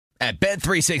At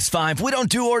Bet365, we don't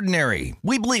do ordinary.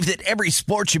 We believe that every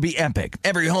sport should be epic.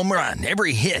 Every home run,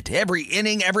 every hit, every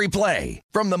inning, every play.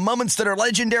 From the moments that are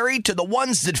legendary to the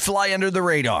ones that fly under the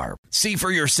radar. See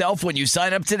for yourself when you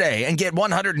sign up today and get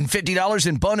 $150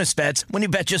 in bonus bets when you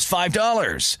bet just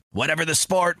 $5. Whatever the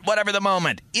sport, whatever the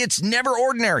moment, it's never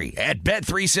ordinary at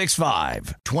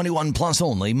Bet365. 21 plus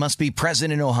only. Must be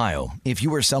present in Ohio. If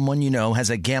you or someone you know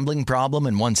has a gambling problem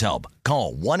and wants help,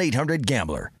 call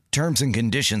 1-800-GAMBLER. Terms and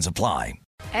conditions apply.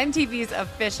 MTV's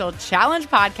official Challenge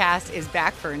podcast is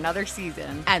back for another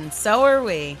season. And so are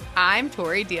we. I'm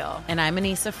Tori Deal. And I'm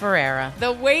Anissa Ferreira.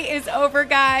 The wait is over,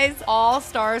 guys. All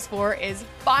Stars 4 is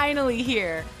finally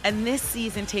here. And this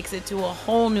season takes it to a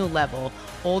whole new level.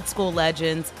 Old school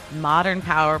legends, modern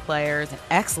power players, and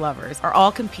ex-lovers are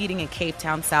all competing in Cape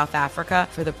Town, South Africa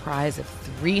for the prize of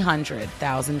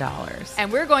 $300,000.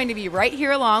 And we're going to be right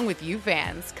here along with you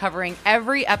fans, covering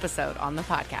every episode on the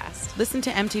podcast. Listen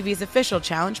to MTV's official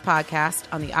Challenge podcast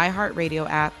on the iHeartRadio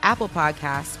app, Apple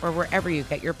Podcasts, or wherever you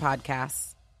get your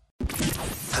podcasts.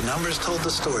 The numbers told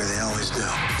the story, they always do.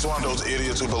 He's one of those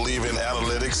idiots who believe in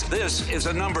analytics. This is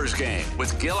A Numbers Game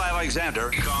with Gil Alexander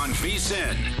on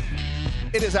VSiN.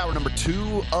 It is hour number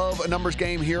 2 of A Numbers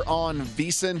Game here on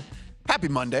VSiN. Happy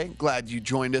Monday. Glad you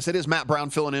joined us. It is Matt Brown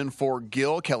filling in for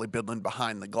Gil, Kelly Bidlin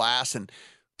behind the glass, and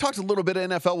talked a little bit of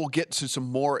NFL. We'll get to some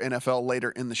more NFL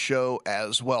later in the show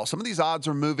as well. Some of these odds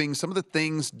are moving. Some of the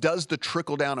things, does the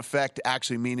trickle-down effect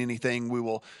actually mean anything? We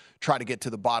will try to get to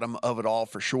the bottom of it all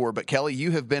for sure. But, Kelly, you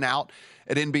have been out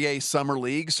at NBA Summer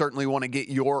League. Certainly want to get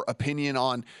your opinion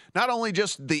on not only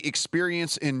just the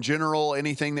experience in general,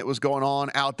 anything that was going on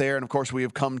out there, and, of course, we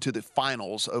have come to the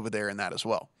finals over there in that as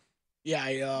well.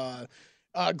 Yeah,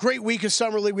 great week of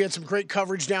Summer League. We had some great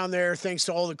coverage down there. Thanks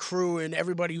to all the crew and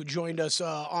everybody who joined us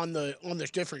on the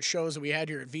different shows that we had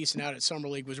here at VSiN out at Summer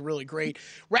League. Was really great.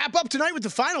 Wrap up tonight with the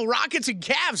final Rockets and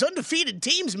Cavs, undefeated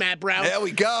teams. Matt Brown. There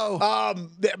we go.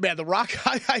 Man, the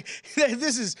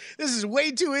this is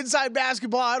way too inside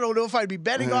basketball. I don't know if I'd be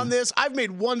betting on this. I've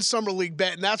made one Summer League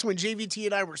bet, and that's when JVT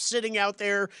and I were sitting out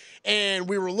there and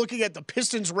we were looking at the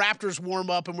Pistons Raptors warm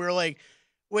up, and we were like,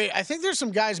 wait, I think there's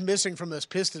some guys missing from this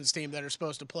Pistons team that are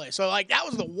supposed to play. So, that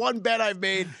was the one bet I've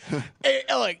made.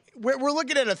 We're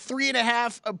looking at a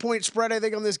 3.5 point spread, I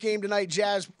think, on this game tonight.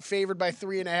 Jazz favored by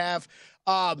 3.5.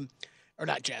 Or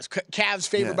not Jazz. Cavs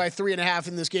favored by 3.5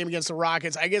 in this game against the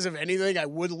Rockets. I guess, if anything, I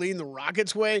would lean the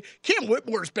Rockets' way. Cam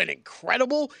Whitmore's been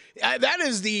incredible. That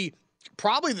is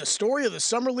probably the story of the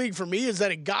Summer League for me, is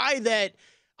that a guy that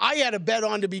I had a bet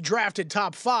on to be drafted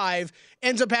top 5,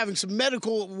 ends up having some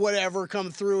medical whatever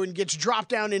come through and gets dropped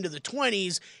down into the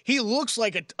 20s. He looks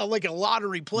like a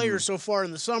lottery player so far in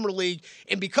the Summer League,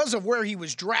 and because of where he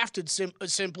was drafted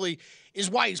simply is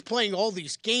why he's playing all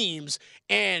these games.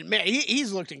 And, man,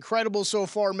 he's looked incredible so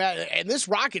far, Matt. And this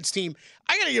Rockets team,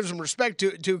 I got to give some respect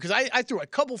to because I threw a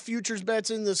couple futures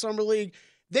bets in the Summer League.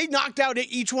 They knocked out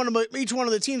each one of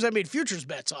the teams I made futures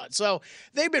bets on. So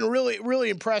they've been really, really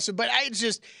impressive. But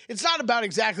it's not about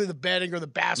exactly the betting or the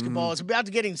basketball. It's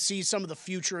about getting to see some of the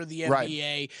future of the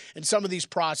NBA and some of these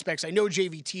prospects. I know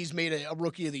JVT's made a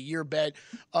Rookie of the Year bet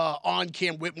on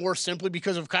Cam Whitmore simply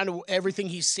because of kind of everything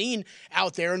he's seen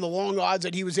out there and the long odds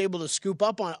that he was able to scoop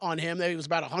up on him. That was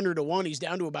about 100-1. He's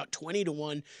down to about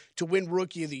 20-1 to win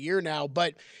Rookie of the Year now.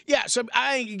 But, yeah, so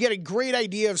you get a great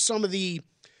idea of some of the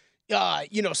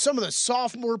some of the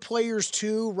sophomore players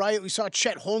too, right? We saw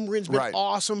Chet Holmgren's been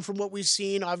awesome from what we've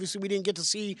seen. Obviously, we didn't get to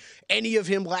see any of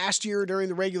him last year during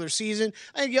the regular season.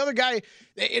 I think the other guy,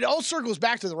 it all circles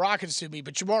back to the Rockets to me,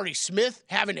 but Jabari Smith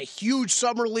having a huge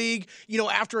summer league,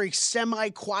 after a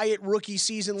semi-quiet rookie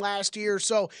season last year.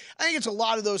 So I think it's a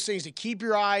lot of those things to keep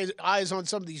your eyes on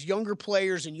some of these younger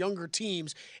players and younger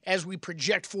teams as we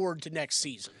project forward to next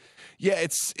season. Yeah,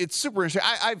 it's super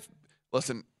interesting.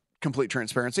 Listen, complete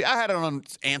transparency, I had it on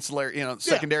ancillary,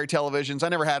 secondary televisions. I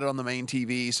never had it on the main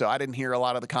TV, so I didn't hear a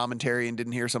lot of the commentary and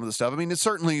didn't hear some of the stuff. I mean, it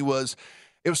was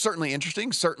certainly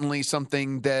interesting, certainly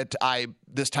something that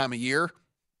this time of year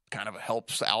kind of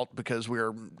helps out because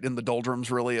we're in the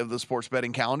doldrums really of the sports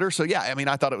betting calendar. So yeah, I mean,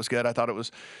 I thought it was good. I thought it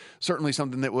was certainly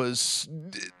something that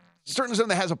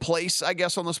has a place, I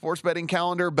guess, on the sports betting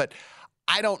calendar, but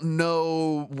I don't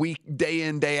know day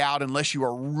in, day out, unless you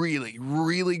are really,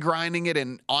 really grinding it.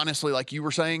 And honestly, like you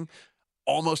were saying,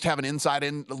 almost have an inside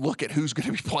look at who's going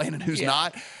to be playing and who's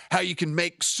not, how you can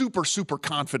make super, super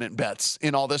confident bets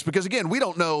in all this. Because again, we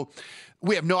don't know,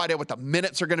 we have no idea what the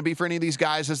minutes are going to be for any of these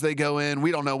guys as they go in.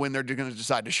 We don't know when they're going to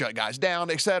decide to shut guys down,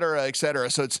 et cetera, et cetera.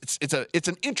 So it's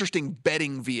an interesting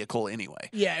betting vehicle anyway.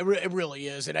 Yeah, it really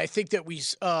is. And I think that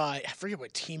I forget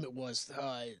what team it was.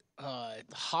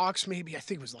 the Hawks, maybe. I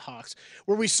think it was the Hawks,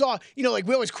 where we saw, like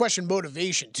we always question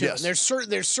motivation too. Yes. And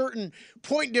there's certain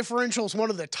point differentials, one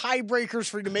of the tiebreakers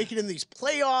for you to make it in these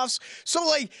playoffs. So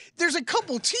like there's a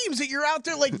couple teams that you're out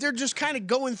there, like they're just kind of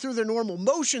going through their normal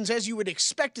motions as you would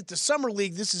expect at the Summer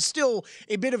League. This is still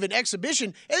a bit of an exhibition.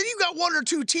 And then you got one or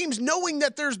two teams knowing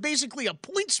that there's basically a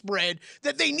point spread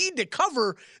that they need to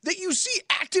cover that you see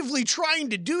actively trying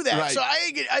to do that. Right. So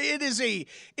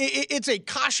it's a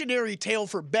cautionary tale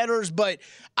for bettors. But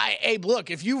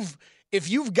look, if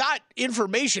you've got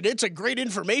information, it's a great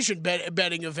information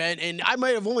betting event. And I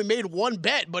might have only made one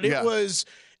bet, but it was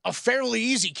a fairly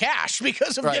easy cash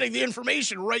because of getting the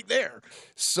information right there.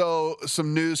 So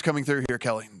some news coming through here,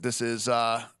 Kelly. This is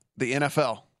the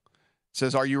NFL. It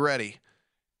says, are you ready?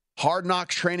 Hard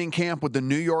Knocks training camp with the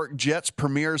New York Jets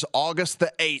premieres August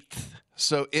the 8th.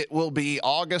 So it will be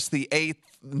August the 8th,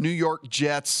 New York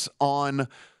Jets on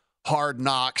Hard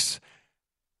Knocks.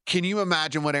 Can you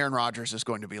imagine what Aaron Rodgers is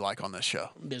going to be like on this show?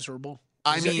 Miserable.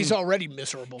 He's already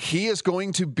miserable. He is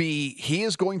going to be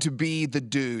the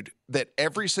dude that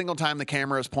every single time the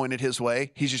camera is pointed his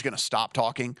way, he's just going to stop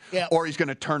talking, or he's going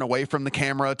to turn away from the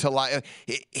camera to lie.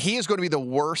 He is going to be the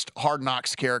worst Hard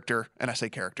Knocks character, and I say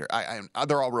character.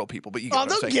 They're all real people, but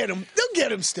they'll get him. They'll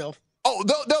get him still. Oh,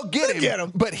 they'll get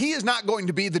him, but he is not going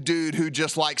to be the dude who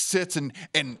just like sits and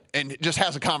just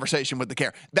has a conversation with the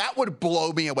camera. That would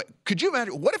blow me away. Could you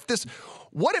imagine? What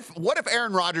if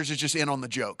Aaron Rodgers is just in on the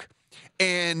joke,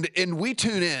 and we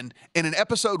tune in in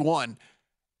episode 1,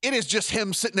 it is just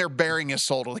him sitting there bearing his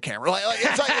soul to the camera.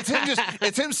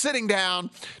 It's him sitting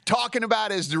down talking about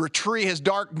his retreat, his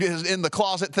in the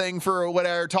closet thing for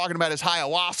whatever, talking about his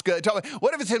ayahuasca.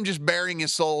 What if it's him just bearing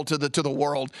his soul to the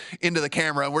world into the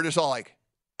camera, and we're just all like,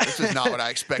 this is not what I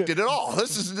expected at all.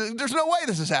 There's no way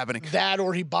this is happening. That,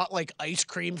 or he bought like ice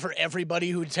cream for everybody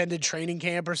who attended training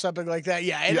camp or something like that.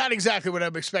 Yeah, not exactly what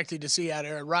I'm expecting to see out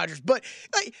of Aaron Rodgers. But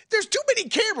there's too many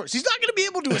cameras. He's not going to be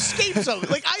able to escape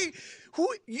something. Who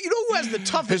has the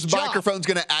toughest His job? microphone's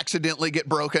going to accidentally get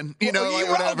broken.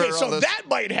 Whatever. Okay, so that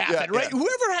might happen, right? Yeah.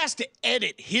 Whoever has to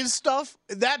edit his stuff,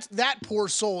 that poor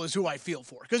soul is who I feel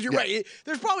for. Because you're right.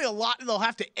 There's probably a lot they'll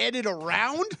have to edit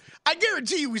around. I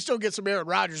guarantee you we still get some Aaron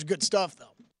Rodgers good stuff, though.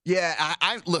 Yeah,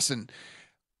 I listen,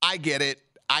 I get it.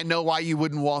 I know why you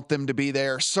wouldn't want them to be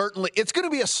there. Certainly, it's going to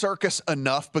be a circus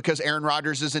enough because Aaron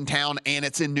Rodgers is in town and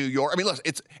it's in New York. I mean, listen,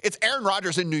 it's Aaron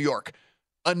Rodgers in New York.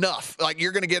 Enough. Like,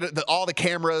 you're going to get all the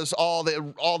cameras, all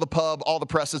the pub, all the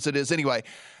press as it is anyway.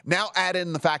 Now add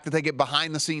in the fact that they get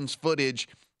behind the scenes footage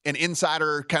and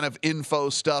insider kind of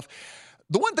info stuff.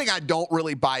 The one thing I don't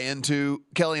really buy into,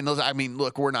 Kelly, and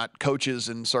look, we're not coaches,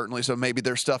 and certainly so maybe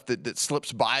there's stuff that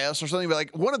slips by us or something. But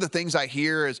like, one of the things I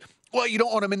hear is, well, you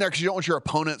don't want them in there because you don't want your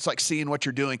opponents like seeing what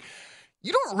you're doing.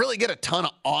 You don't really get a ton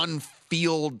of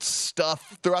on-field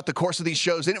stuff throughout the course of these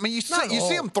shows. I mean, you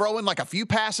see them throwing like a few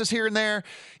passes here and there.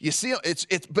 You see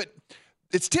but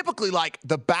it's typically like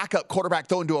the backup quarterback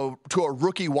throwing to a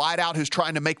rookie wideout who's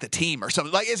trying to make the team or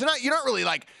something. Like, you're not really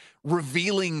like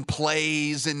revealing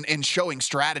plays and showing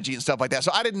strategy and stuff like that.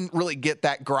 So I didn't really get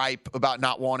that gripe about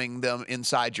not wanting them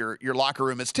inside your locker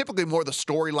room. It's typically more the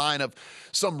storyline of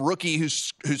some rookie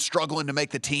who's struggling to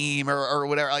make the team or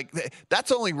whatever. Like, that's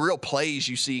the only real plays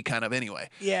you see kind of anyway.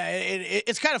 Yeah,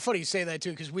 it's kind of funny you say that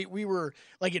too, because we were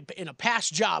like in a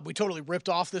past job, we totally ripped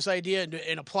off this idea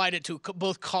and applied it to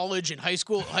both college and high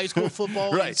school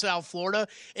football right. in South Florida.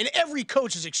 And every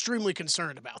coach is extremely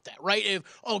concerned about that, right?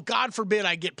 God forbid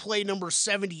I get play number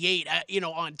 78,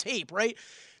 on tape, right?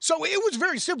 So it was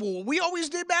very simple. What we always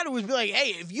did, Matt, it was be like,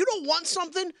 hey, if you don't want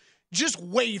something, just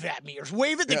wave at me or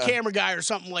wave at the camera guy or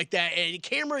something like that. And the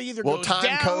camera either goes down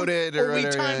time-coded or we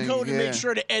whatever, time-code and make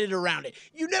sure to edit around it.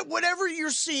 Whatever you're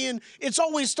seeing, it's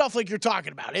always stuff like you're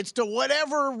talking about. It's to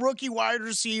whatever rookie wide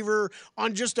receiver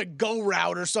on just a go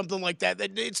route or something like that.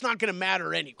 It's not going to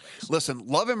matter anyways. Listen,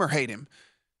 love him or hate him,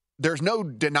 there's no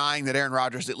denying that Aaron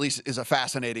Rodgers at least is a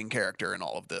fascinating character in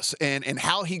all of this. And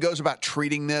how he goes about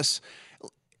treating this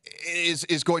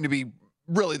is going to be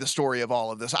really the story of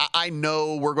all of this. I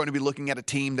know we're going to be looking at a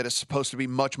team that is supposed to be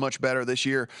much, much better this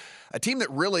year. A team that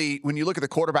really, when you look at the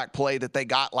quarterback play that they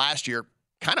got last year,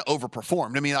 kind of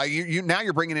overperformed. I mean, now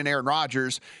you're bringing in Aaron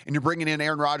Rodgers, and you're bringing in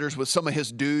Aaron Rodgers with some of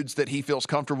his dudes that he feels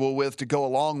comfortable with to go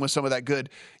along with some of that good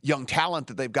young talent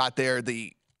that they've got there.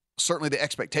 Certainly the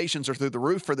expectations are through the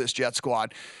roof for this Jet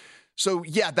squad. So,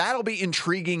 yeah, that'll be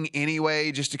intriguing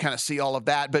anyway, just to kind of see all of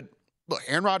that. But, look,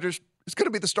 Aaron Rodgers is going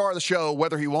to be the star of the show,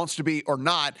 whether he wants to be or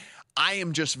not. I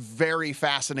am just very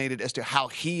fascinated as to how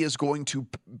he is going to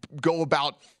go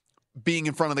about being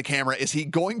in front of the camera? Is he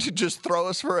going to just throw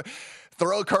a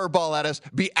curveball at us,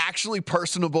 be actually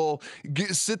personable,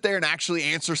 sit there and actually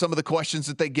answer some of the questions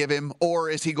that they give him? Or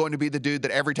is he going to be the dude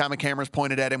that every time a camera's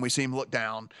pointed at him, we see him look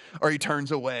down, or he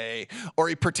turns away, or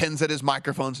he pretends that his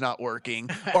microphone's not working,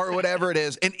 or whatever it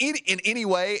is? In any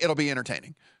way, it'll be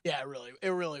entertaining. Yeah, it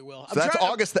really will. So that's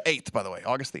August the 8th, by the way.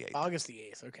 August the 8th. August the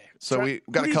 8th, okay. So we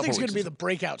got a couple weeks. Who do you think's going to be the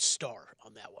breakout star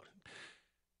on that one?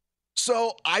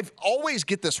 So I've always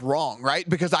get this wrong, right?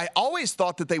 Because I always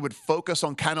thought that they would focus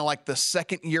on kind of like the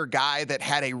second-year guy that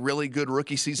had a really good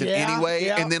rookie season anyway.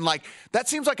 Yeah. And then, like, that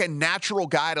seems like a natural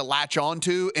guy to latch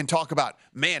onto and talk about,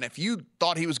 man, if you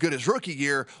thought he was good his rookie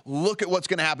year, look at what's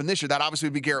going to happen this year. That obviously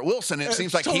would be Garrett Wilson. And it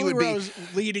seems like he would be. I was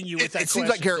leading you with that It seems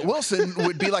like Garrett Wilson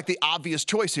would be like the obvious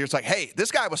choice here. It's like, hey,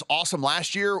 this guy was awesome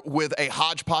last year with a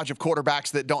hodgepodge of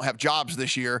quarterbacks that don't have jobs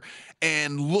this year.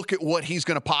 And look at what he's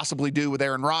going to possibly do with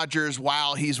Aaron Rodgers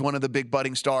while he's one of the big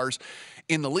budding stars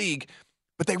in the league.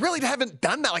 But they really haven't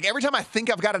done that. Like, every time I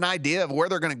think I've got an idea of where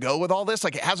they're going to go with all this,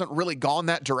 like, it hasn't really gone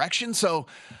that direction. So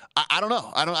I don't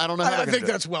know. I don't know how I think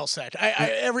that's well said.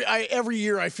 Every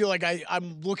year I feel like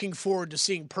I'm looking forward to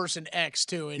seeing person X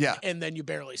too, and then you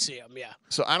barely see him. Yeah.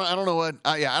 So I don't know what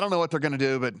I don't know what they're going to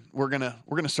do, but we're gonna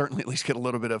certainly at least get a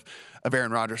little bit of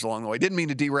Aaron Rodgers along the way. Didn't mean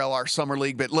to derail our summer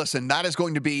league, but listen, that's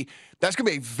going to be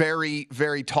a very,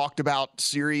 very talked about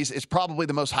series. It's probably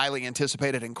the most highly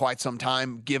anticipated in quite some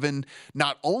time, given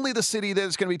not only the city that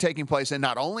it's going to be taking place in,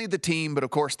 not only the team, but of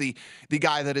course the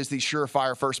guy that is the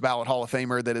surefire first ballot Hall of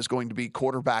Famer that is going to be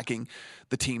quarterbacking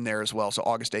the team there as well. So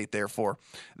August 8th there for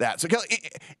that. So Kelly,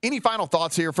 any final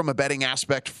thoughts here from a betting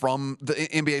aspect from the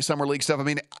NBA Summer League stuff? I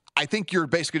mean, I think you're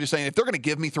basically just saying if they're going to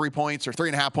give me 3 points or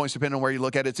 3.5 points, depending on where you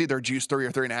look at it, it's either a juice 3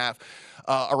 or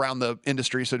 3.5 around the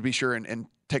industry. So to be sure and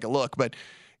take a look. But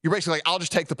you're basically like, I'll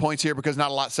just take the points here because not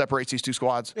a lot separates these two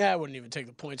squads. Yeah, I wouldn't even take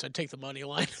the points. I'd take the money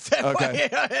line. Okay.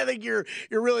 I think you're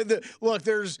really look.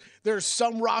 There's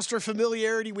some roster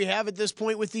familiarity we have at this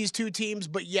point with these two teams,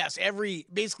 but yes,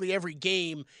 basically every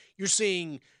game you're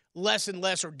seeing less and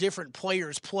less or different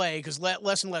players play because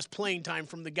less and less playing time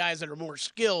from the guys that are more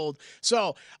skilled.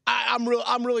 So I'm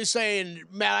really saying,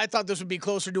 Matt, I thought this would be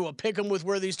closer to a pick 'em with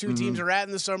where these two teams are at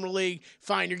in the summer league.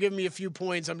 Fine, you're giving me a few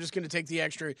points. I'm just going to take the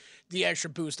extra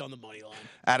boost on the money line.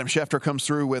 Adam Schefter comes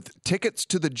through with tickets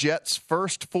to the Jets'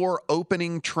 first 4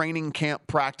 opening training camp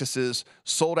practices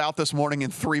sold out this morning in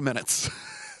 3 minutes.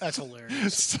 That's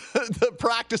hilarious. The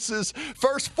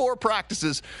first 4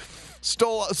 practices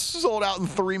sold out in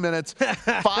 3 minutes.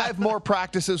 5 more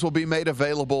practices will be made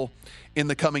available in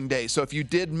the coming days. So if you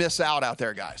did miss out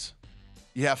there, guys,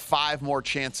 you have 5 more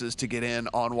chances to get in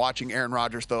on watching Aaron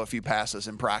Rodgers throw a few passes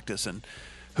in practice. And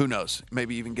who knows,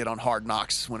 maybe even get on Hard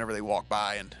Knocks whenever they walk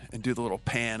by and do the little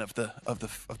pan of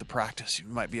the practice. You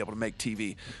might be able to make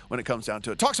TV when it comes down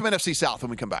to it. Talk some NFC South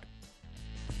when we come back.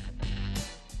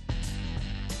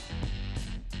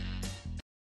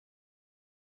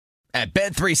 At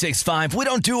Bet365, we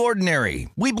don't do ordinary.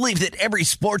 We believe that every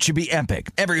sport should be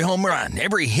epic. Every home run,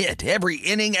 every hit, every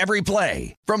inning, every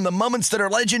play. From the moments that are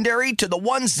legendary to the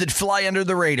ones that fly under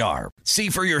the radar. See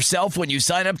for yourself when you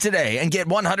sign up today and get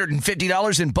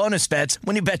 $150 in bonus bets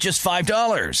when you bet just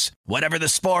 $5. Whatever the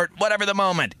sport, whatever the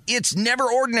moment, it's never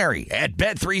ordinary at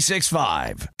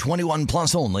Bet365. 21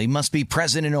 plus only. Must be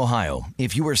present in Ohio.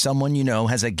 If you or someone you know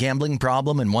has a gambling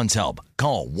problem and wants help,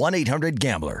 call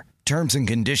 1-800-GAMBLER. Terms and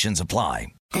conditions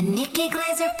apply. The Nikki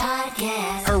Glaser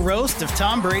Podcast. Her roast of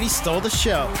Tom Brady stole the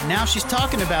show. Now she's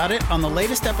talking about it on the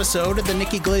latest episode of the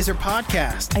Nikki Glaser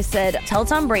Podcast. I said, tell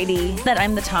Tom Brady that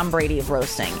I'm the Tom Brady of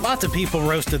roasting. Lots of people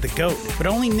roasted the GOAT, but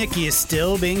only Nikki is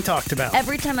still being talked about.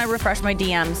 Every time I refresh my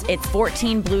DMs, it's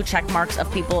 14 blue check marks of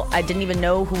people I didn't even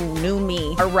know who knew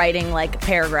me are writing like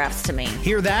paragraphs to me.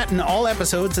 Hear that in all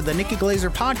episodes of the Nikki Glaser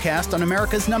Podcast on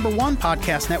America's #1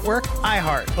 podcast network,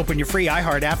 iHeart. Open your free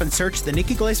iHeart app and search the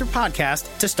Nikki Glaser Podcast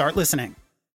to start listening.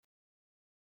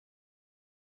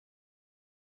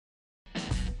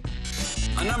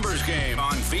 A numbers game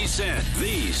on VSiN,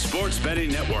 the sports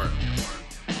betting network.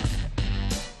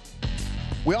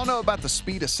 We all know about the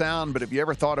speed of sound, but have you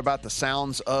ever thought about the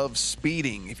sounds of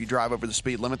speeding? If you drive over the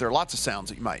speed limit, there are lots of sounds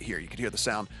that you might hear. You could hear the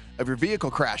sound of your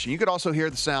vehicle crashing. You could also hear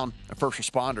the sound of first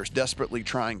responders desperately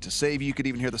trying to save you. You could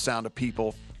even hear the sound of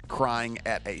people crying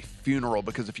at a funeral,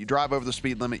 because if you drive over the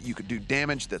speed limit, you could do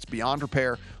damage that's beyond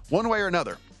repair. One way or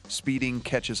another, speeding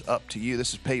catches up to you.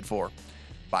 This is paid for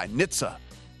by NHTSA,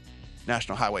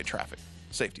 National Highway Traffic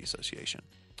Safety Association.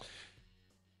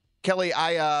 Kelly,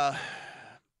 I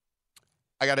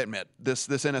got to admit, this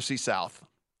NFC South,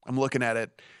 I'm looking at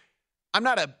it.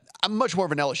 I'm much more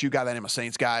of an LSU guy than I'm a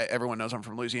Saints guy. Everyone knows I'm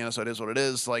from Louisiana, so it is what it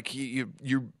is. Like,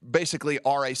 you basically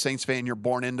are a Saints fan. You're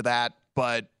born into that.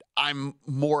 But I'm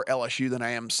more LSU than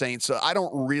I am Saints. So I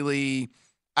don't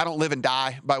live and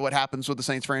die by what happens with the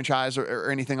Saints franchise or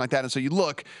anything like that. And so you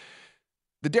look,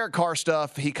 the Derek Carr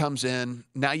stuff, he comes in.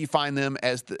 Now you find them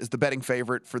as the betting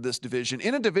favorite for this division,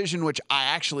 in a division which I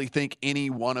actually think any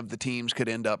one of the teams could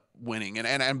end up winning.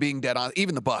 And I'm being dead on,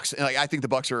 even the Bucs. Like, I think the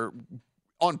Bucs are,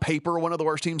 on paper, one of the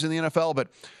worst teams in the NFL. But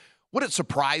would it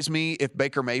surprise me if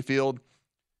Baker Mayfield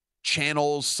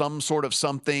channels some sort of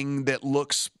something that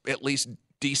looks at least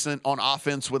decent on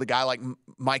offense with a guy like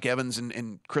Mike Evans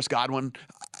and Chris Godwin?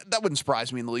 That wouldn't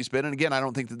surprise me in the least bit. And again, I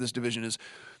don't think that this division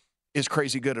is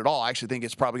crazy good at all. I actually think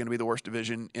it's probably going to be the worst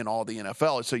division in all the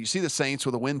NFL. So you see the Saints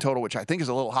with a win total, which I think is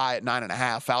a little high at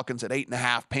 9.5, Falcons at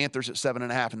 8.5, Panthers at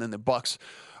 7.5, and then the Bucs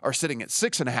are sitting at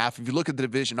 6.5. If you look at the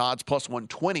division odds, plus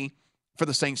 120 for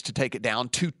the Saints to take it down,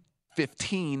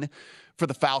 215 for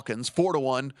the Falcons,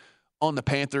 4-1 on the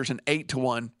Panthers, and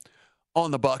 8-1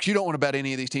 on the Bucs. You don't want to bet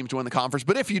any of these teams to win the conference,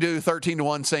 but if you do,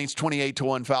 13-1 Saints,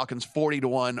 28-1 Falcons,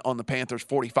 40-1 on the Panthers,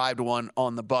 45-1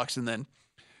 on the Bucs, and then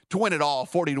to win it all,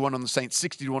 40-1 on the Saints,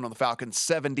 60-1 on the Falcons,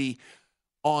 70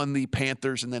 on the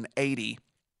Panthers, and then 80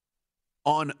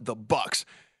 on the Bucs.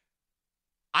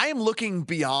 I am looking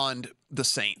beyond the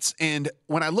Saints, and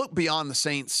when I look beyond the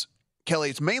Saints,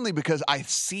 Kelly, it's mainly because I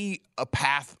see a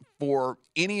path for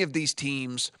any of these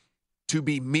teams to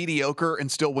be mediocre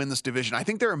and still win this division. I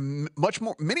think there are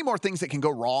many more things that can go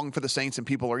wrong for the Saints than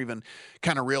people are even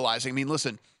kind of realizing. I mean,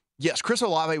 listen, yes, Chris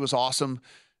Olave was awesome,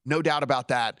 no doubt about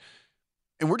that.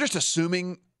 And we're just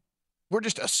assuming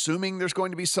there's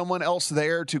going to be someone else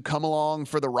there to come along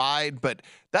for the ride, but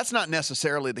that's not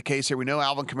necessarily the case here. We know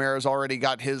Alvin Kamara's already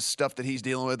got his stuff that he's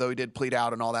dealing with, though he did plead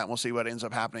out and all that, and we'll see what ends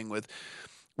up happening with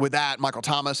that. Michael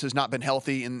Thomas has not been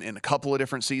healthy in a couple of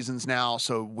different seasons now,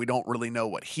 so we don't really know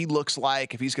what he looks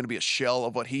like. If he's going to be a shell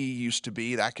of what he used to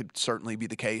be, that could certainly be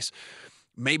the case.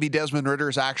 Maybe Desmond Ridder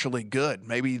is actually good.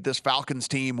 Maybe this Falcons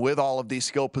team with all of these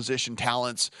skill position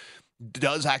talents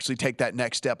does actually take that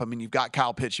next step. I mean, you've got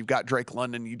Kyle Pitts, you've got Drake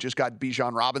London, you just got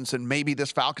Bijan Robinson. Maybe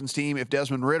this Falcons team, if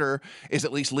Desmond Ridder is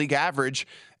at least league average,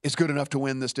 is good enough to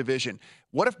win this division.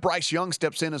 What if Bryce Young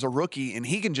steps in as a rookie and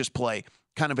he can just play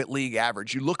kind of at league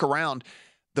average? You look around,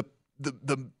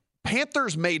 the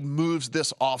Panthers made moves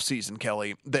this offseason,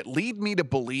 Kelly, that lead me to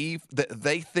believe that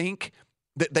they think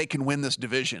that they can win this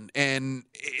division. And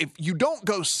if you don't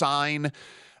go sign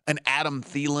an Adam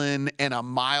Thielen and a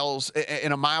Miles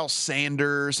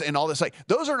Sanders and all this, like,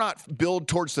 those are not build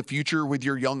towards the future with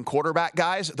your young quarterback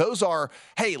guys. Those are,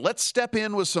 hey, let's step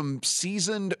in with some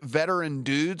seasoned veteran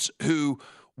dudes who,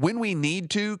 when we need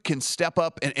to, can step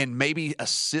up and maybe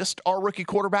assist our rookie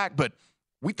quarterback. But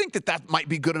we think that might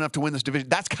be good enough to win this division.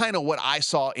 That's kind of what I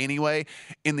saw anyway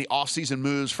in the offseason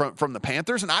moves from the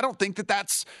Panthers. And I don't think that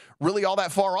that's really all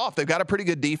that far off. They've got a pretty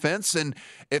good defense. And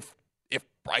if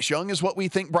Bryce Young is what we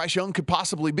think Bryce Young could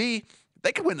possibly be,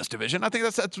 they could win this division. I think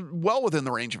that's well within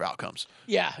the range of outcomes.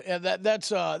 Yeah, that's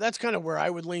kind of where I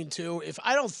would lean to. If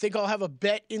I don't think I'll have a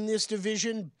bet in this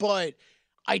division, but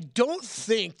I don't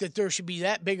think that there should be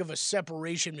that big of a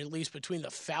separation, at least between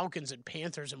the Falcons and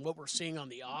Panthers and what we're seeing on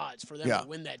the odds for them to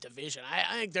win that division.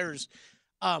 I think there's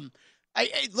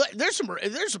there's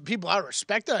some people I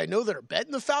respect that I know that are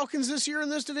betting the Falcons this year in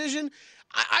this division.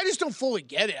 I just don't fully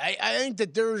get it. I think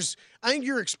that I think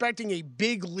you're expecting a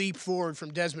big leap forward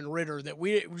from Desmond Ridder that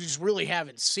we just really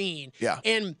haven't seen. Yeah.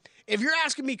 And if you're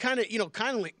asking me kind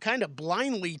of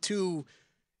blindly to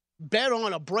bet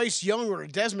on a Bryce Young or a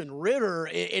Desmond Ridder,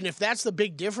 and if that's the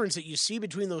big difference that you see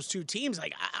between those two teams,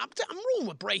 like I'm rolling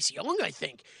with Bryce Young, I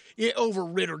think, over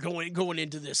Ridder going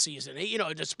into this season.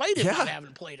 Despite him not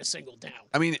having played a single down.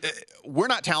 I mean, we're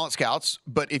not talent scouts,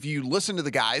 but if you listen to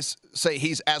the guys say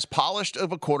he's as polished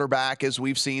of a quarterback as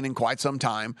we've seen in quite some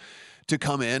time to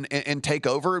come in and take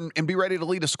over and be ready to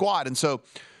lead a squad. And so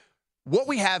what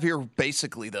we have here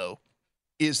basically, though,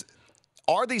 is,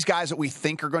 are these guys that we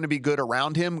think are going to be good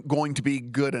around him going to be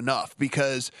good enough?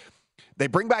 Because they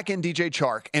bring back in DJ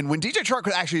Chark, and when DJ Chark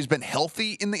actually has been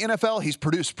healthy in the NFL, he's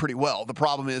produced pretty well. The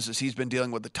problem is he's been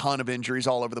dealing with a ton of injuries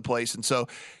all over the place, and so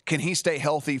can he stay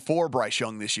healthy for Bryce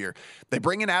Young this year? They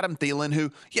bring in Adam Thielen,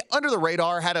 who, under the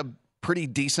radar, had a pretty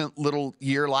decent little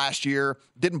year last year,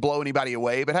 didn't blow anybody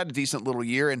away, but had a decent little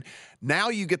year, and now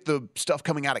you get the stuff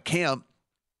coming out of camp.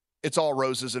 It's all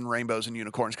roses and rainbows and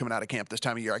unicorns coming out of camp this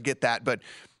time of year. I get that, but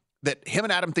that him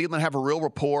and Adam Thielen have a real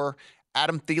rapport.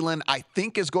 Adam Thielen, I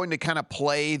think, is going to kind of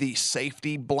play the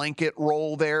safety blanket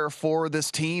role there for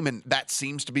this team, and that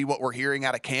seems to be what we're hearing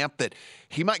out of camp, that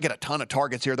he might get a ton of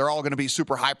targets here. They're all going to be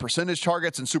super high percentage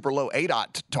targets and super low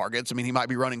ADOT targets. I mean, he might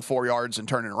be running 4 yards and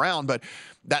turning around, but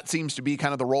that seems to be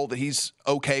kind of the role that he's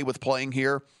okay with playing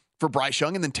here for Bryce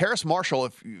Young. And then Terrace Marshall,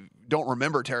 if you don't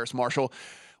remember Terrace Marshall,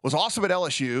 was awesome at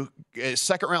LSU, a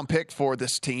second-round pick for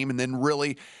this team, and then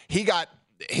really he got –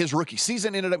 his rookie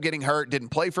season ended up getting hurt, didn't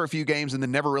play for a few games, and then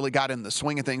never really got in the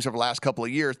swing of things over the last couple of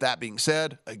years. That being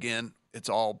said, again, it's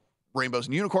all rainbows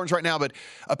and unicorns right now, but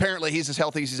apparently he's as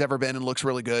healthy as he's ever been and looks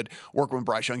really good working with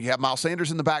Bryce Young. You have Miles Sanders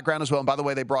in the background as well. And by the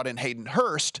way, they brought in Hayden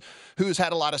Hurst, who's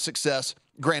had a lot of success.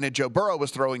 Granted, Joe Burrow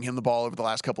was throwing him the ball over the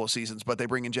last couple of seasons, but they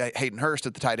bring in Hayden Hurst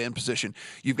at the tight end position.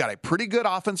 You've got a pretty good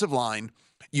offensive line.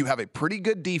 You have a pretty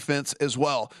good defense as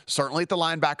well. Certainly at the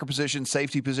linebacker position,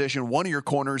 safety position, one of your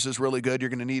corners is really good.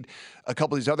 You're going to need a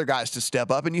couple of these other guys to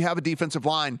step up. And you have a defensive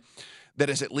line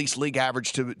that is at least league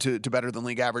average to better than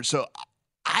league average. So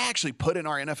I actually put in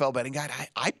our NFL betting guide,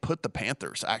 I put the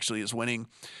Panthers actually as winning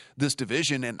this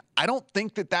division. And I don't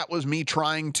think that was me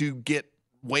trying to get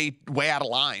way out of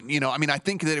line. You know, I mean, I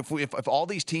think that if all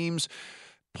these teams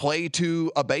play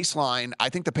to a baseline, I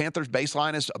think the Panthers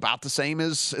baseline is about the same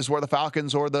as where the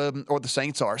Falcons or the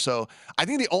Saints are. So I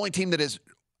think the only team that is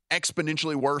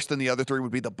exponentially worse than the other three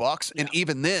would be the Bucs. Yeah. And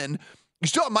even then, you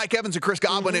still have Mike Evans and Chris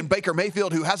Godwin and Baker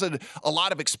Mayfield, who has a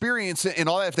lot of experience in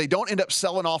all that. If they don't end up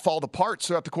selling off all the parts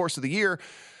throughout the course of the year,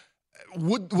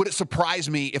 would it surprise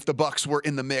me if the Bucs were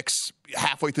in the mix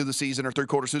halfway through the season or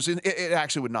 3/4 through the season? It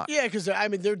actually would not. Yeah, because, I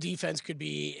mean, their defense could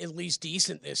be at least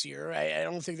decent this year. I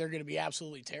don't think they're going to be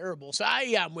absolutely terrible. So,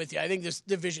 I'm with you. I think this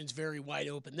division's very wide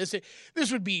open. This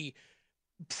would be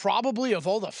probably, of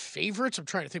all the favorites, I'm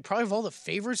trying to think, probably of all the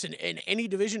favorites in any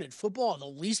division in football, the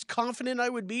least confident I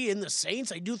would be in the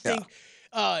Saints. I do think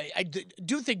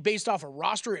do think based off a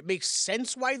roster, it makes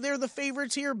sense why they're the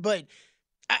favorites here, but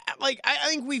I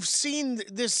think we've seen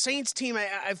this Saints team.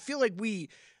 I feel like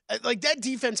that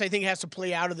defense, I think, has to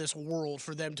play out of this world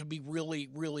for them to be really,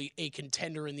 really a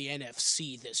contender in the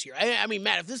NFC this year. I mean,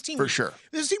 Matt, if this team was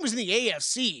in the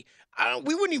AFC,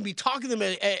 we wouldn't even be talking to them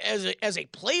as a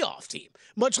playoff team,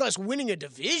 much less winning a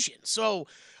division. So,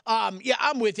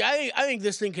 I'm with you. I think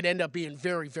this thing could end up being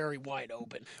very, very wide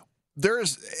open.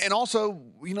 And also,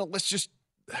 you know, let's just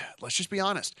be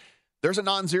honest. There's a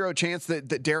non-zero chance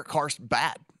that Derek Carr's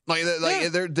bad.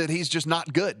 That he's just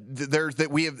not good. That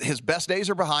we have his best days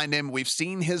are behind him. We've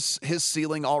seen his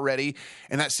ceiling already,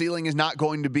 and that ceiling is not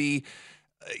going to be,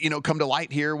 come to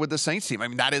light here with the Saints team. I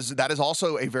mean, that is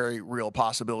also a very real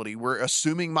possibility. We're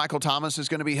assuming Michael Thomas is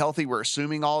going to be healthy. We're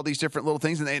assuming all these different little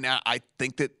things, and I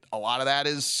think that a lot of that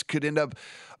could end up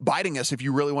biting us if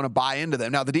you really want to buy into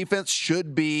them. Now, the defense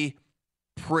should be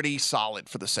pretty solid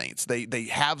for the Saints. They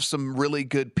have some really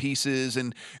good pieces,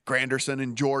 and Granderson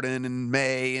and Jordan and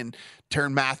May and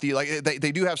Tyrann Mathieu.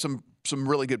 They do have some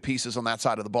really good pieces on that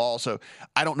side of the ball. So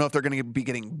I don't know if they're going to be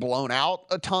getting blown out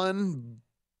a ton,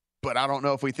 but I don't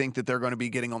know if we think that they're going to be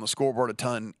getting on the scoreboard a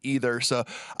ton either. So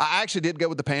I actually did go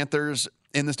with the Panthers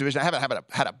in this division. I haven't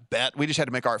had a bet. We just had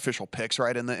to make our official picks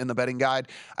right in the betting guide.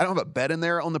 I don't have a bet in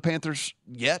there on the Panthers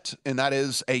yet, and that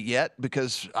is a yet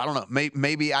because I don't know.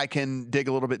 Maybe I can dig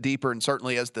a little bit deeper, and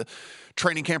certainly as the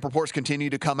training camp reports continue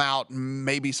to come out,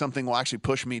 maybe something will actually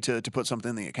push me to put something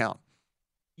in the account.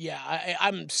 Yeah,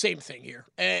 I'm same thing here.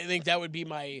 I think that would be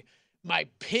my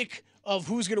pick of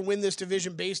who's going to win this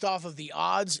division based off of the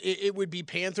odds. It would be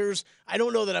Panthers. I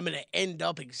don't know that I'm going to end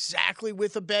up exactly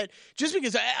with a bet, just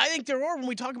because I think there are, when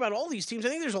we talk about all these teams, I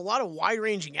think there's a lot of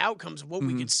wide-ranging outcomes of what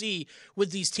we could see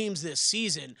with these teams this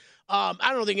season. I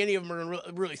don't think any of them are going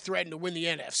to really threaten to win the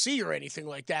NFC or anything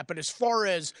like that, but as far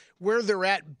as where they're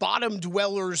at, bottom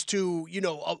dwellers to,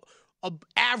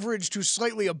 average to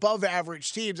slightly above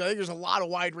average teams, I think there's a lot of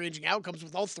wide-ranging outcomes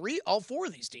with all four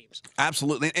of these teams.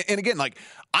 Absolutely. And again,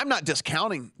 I'm not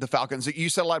discounting the Falcons. You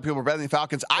said a lot of people are betting the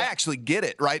Falcons. I actually get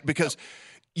it, right? Because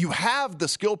you have the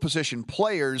skill position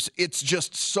players. It's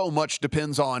just so much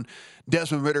depends on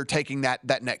Desmond Ridder taking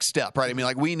that next step, right? I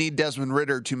mean, we need Desmond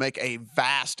Ridder to make a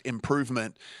vast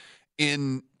improvement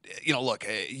in, look,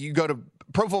 you go to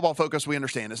Pro Football Focus, we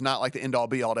understand, is not like the end-all,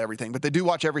 be-all to everything, but they do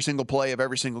watch every single play of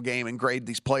every single game and grade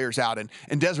these players out.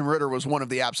 And Desmond Ridder was one of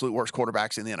the absolute worst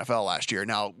quarterbacks in the NFL last year.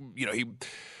 Now, he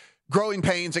growing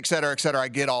pains, et cetera, I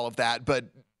get all of that, but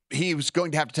he was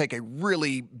going to have to take a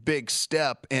really big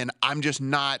step, and I'm just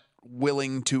not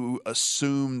willing to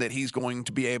assume that he's going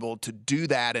to be able to do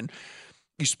that. And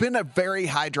you spend a very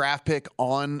high draft pick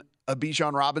on of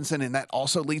Bijan Robinson, and that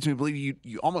also leads me to believe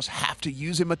you almost have to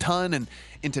use him a ton. And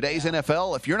in today's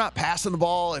NFL, if you're not passing the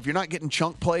ball, if you're not getting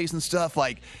chunk plays and stuff,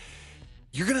 like,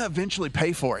 you're going to eventually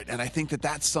pay for it. And I think that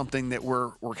that's something that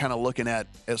we're kind of looking at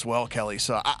as well, Kelly.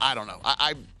 So I don't know.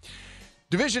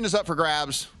 Division is up for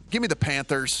grabs. Give me the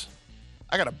Panthers.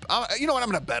 You know what? I'm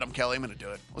going to bet them, Kelly. I'm going to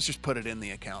do it. Let's just put it in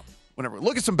the account. Whenever.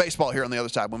 Look at some baseball here on the other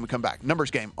side when we come back.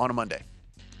 Numbers game on a Monday.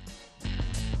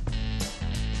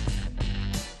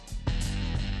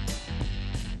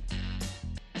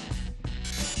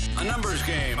 A numbers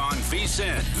game on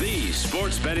VSiN, the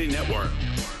sports betting network.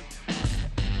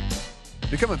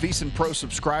 Become a VSiN Pro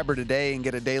subscriber today and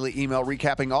get a daily email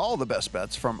recapping all the best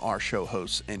bets from our show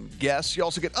hosts and guests. You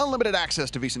also get unlimited access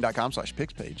to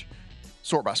VSiN.com/picks page.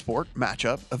 Sort by sport,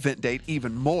 matchup, event date,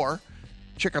 even more.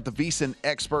 Check out the VSiN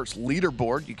Experts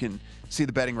leaderboard. You can see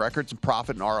the betting records and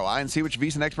profit and ROI and see which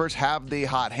VSiN experts have the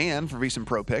hot hand for VSiN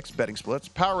Pro picks, betting splits,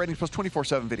 power ratings, plus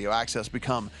 24/7 video access.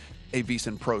 Become a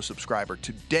VSiN Pro subscriber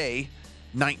today.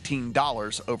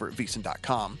 $19 over at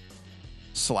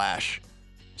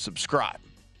VSiN.com/subscribe.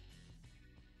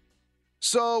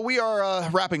 So we are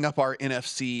wrapping up our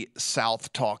NFC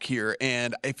South talk here,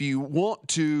 and if you want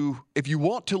to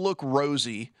look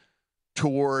rosy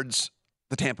towards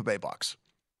the Tampa Bay Bucs,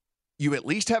 you at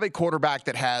least have a quarterback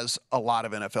that has a lot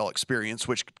of NFL experience,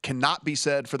 which cannot be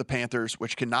said for the Panthers,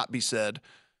 which cannot be said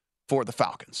for the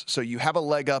Falcons. So you have a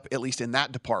leg up, at least in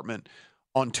that department,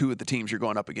 on two of the teams you're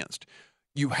going up against.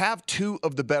 You have two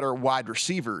of the better wide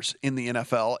receivers in the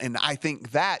NFL, and I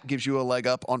think that gives you a leg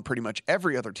up on pretty much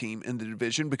every other team in the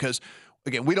division because,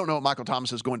 again, we don't know what Michael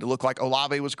Thomas is going to look like.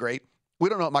 Olave was great. We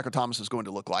don't know what Michael Thomas is going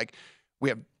to look like. We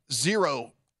have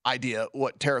zero idea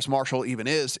what Terrace Marshall even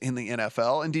is in the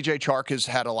NFL, and DJ Chark has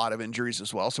had a lot of injuries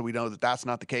as well, so we know that that's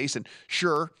not the case. And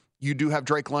sure, you do have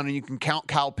Drake London. You can count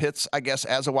Kyle Pitts, I guess,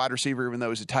 as a wide receiver, even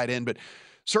though he's a tight end, but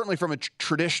certainly from a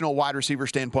traditional wide receiver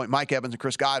standpoint, Mike Evans and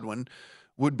Chris Godwin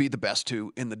would be the best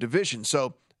two in the division.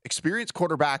 So experienced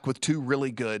quarterback with two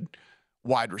really good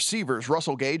wide receivers.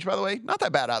 Russell Gage, by the way, not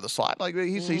that bad out of the slot. Like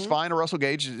he's fine. Russell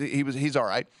Gage, he's all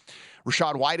right.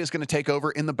 Rashad White is going to take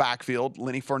over in the backfield.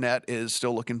 Lenny Fournette is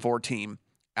still looking for a team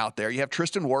out there. You have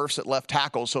Tristan Wirfs at left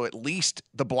tackle, so at least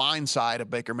the blind side of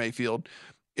Baker Mayfield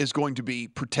is going to be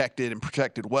protected and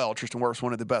protected well. Tristan Wirfs,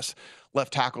 one of the best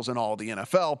left tackles in all of the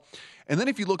NFL. And then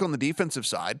if you look on the defensive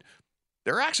side,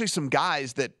 there are actually some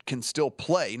guys that can still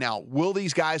play. Now, will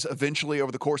these guys eventually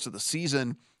over the course of the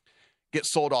season get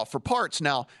sold off for parts?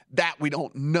 Now, that we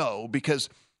don't know because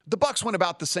the Bucs went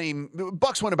about it the same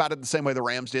way the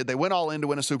Rams did. They went all in to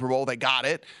win a Super Bowl. They got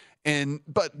it.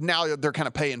 But now they're kind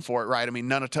of paying for it, right? I mean,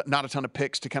 not a ton of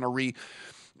picks to kind of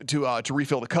to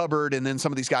refill the cupboard, and then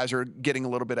some of these guys are getting a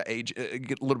little bit of age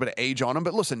on them.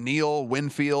 But listen, Neal,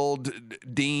 Winfield,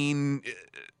 Dean,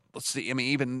 let's see. I mean,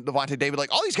 even Levante David,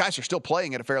 like all these guys are still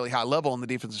playing at a fairly high level on the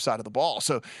defensive side of the ball.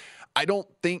 So I don't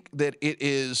think that it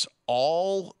is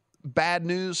all bad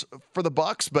news for the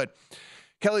Bucs. But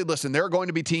Kelly, listen, there are going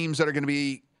to be teams that are going to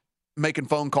be making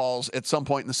phone calls at some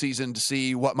point in the season to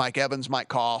see what Mike Evans might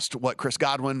cost, what Chris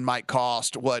Godwin might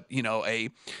cost, what a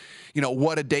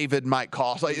David might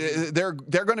cost. Like they're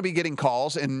going to be getting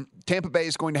calls, and Tampa Bay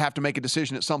is going to have to make a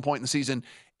decision at some point in the season.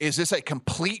 Is this a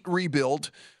complete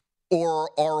rebuild, or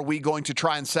are we going to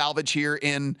try and salvage here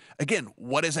in, again,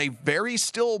 what is a very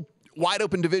still wide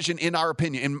open division in our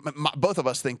opinion? And both of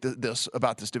us think this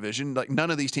about this division. Like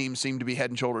none of these teams seem to be head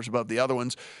and shoulders above the other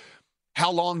ones.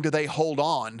 How long do they hold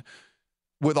on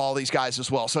with all these guys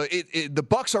as well? So the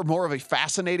Bucs are more of a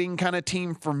fascinating kind of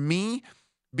team for me,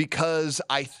 because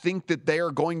I think that they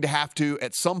are going to have to,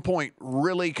 at some point,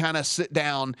 really kind of sit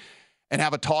down and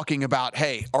have a talking about,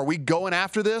 hey, are we going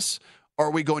after this, or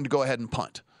are we going to go ahead and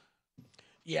punt?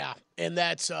 Yeah, and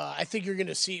that's I think you're going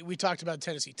to see – we talked about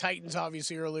Tennessee Titans,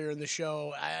 obviously, earlier in the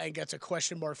show. I think that's a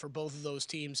question mark for both of those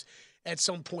teams at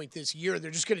some point this year. They're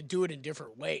just going to do it in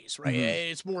different ways, right?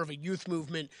 Mm-hmm. It's more of a youth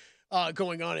movement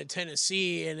going on in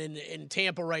Tennessee, and in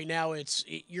Tampa right now,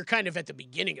 you're kind of at the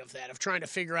beginning of that, of trying to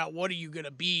figure out what are you going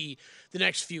to be the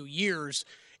next few years.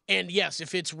 And yes,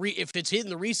 if it's hitting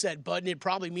the reset button, it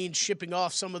probably means shipping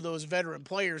off some of those veteran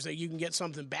players that you can get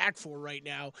something back for right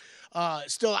now.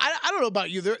 Still, I don't know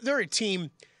about you. They're a team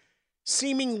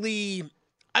seemingly.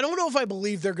 I don't know if I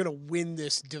believe they're going to win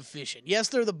this division. Yes,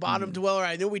 they're the bottom dweller.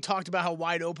 I know we talked about how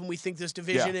wide open we think this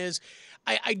division is.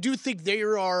 I do think they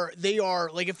are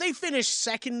like, if they finish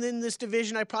second in this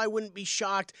division, I probably wouldn't be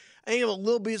shocked. I think I'm a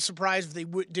little bit surprised if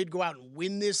they did go out and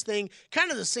win this thing.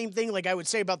 Kind of the same thing like I would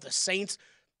say about the Saints.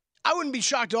 I wouldn't be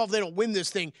shocked at all if they don't win this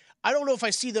thing. I don't know if I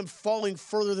see them falling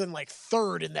further than like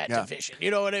third in that division.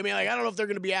 You know what I mean? Like, I don't know if they're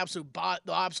going to be the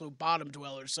absolute bottom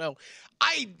dwellers. So,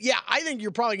 I think you're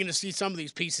probably going to see some of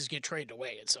these pieces get traded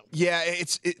away at some point. Yeah,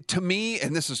 to me,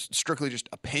 and this is strictly just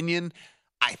opinion,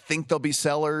 I think they'll be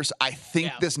sellers. I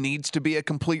think this needs to be a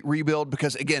complete rebuild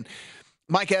because, again,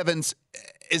 Mike Evans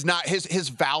is not his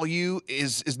value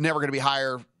is never going to be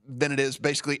higher than it is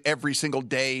basically every single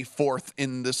day fourth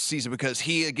in this season because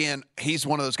he's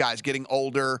one of those guys getting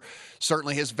older.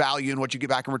 Certainly his value and what you get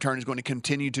back in return is going to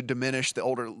continue to diminish the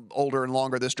older and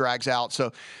longer this drags out.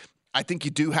 So I think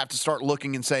you do have to start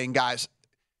looking and saying, guys,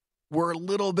 we're a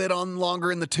little bit on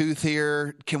longer in the tooth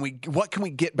here. What can we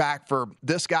get back for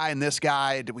this guy and this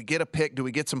guy? Do we get a pick? Do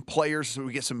we get some players? Do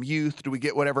we get some youth? Do we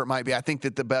get whatever it might be? I think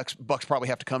that the Bucks probably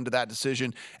have to come to that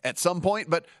decision at some point,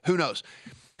 but who knows?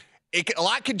 A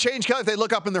lot can change if they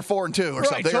look up and they're 4-2 or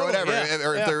something or whatever.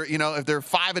 Or if they're if they're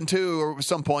 5-2 or at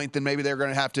some point, then maybe they're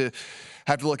going to have to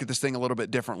look at this thing a little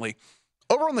bit differently.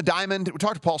 Over on the diamond, we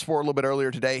talked to Paul Sporer a little bit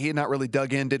earlier today. He had not really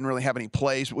dug in, didn't really have any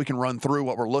plays, but we can run through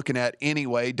what we're looking at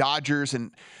anyway. Dodgers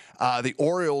and the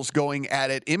Orioles going at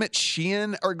it. Emmett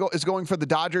Sheehan is going for the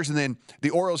Dodgers, and then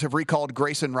the Orioles have recalled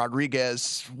Grayson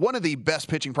Rodriguez, one of the best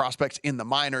pitching prospects in the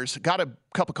minors. Got a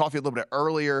cup of coffee a little bit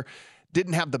earlier.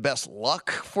 Didn't have the best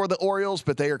luck for the Orioles,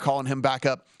 but they are calling him back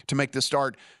up to make this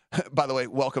start. By the way,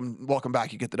 welcome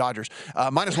back. You get the Dodgers.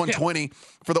 Minus 120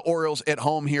 for the Orioles at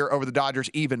home here over the Dodgers.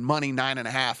 Even money,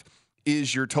 9.5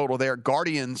 is your total there.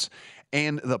 Guardians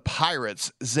and the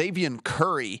Pirates. Xavier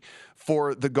Curry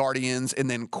for the Guardians, and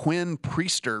then Quinn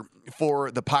Priester for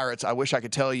the Pirates. I wish I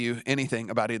could tell you anything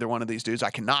about either one of these dudes. I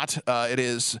cannot. It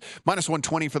is minus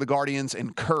 120 for the Guardians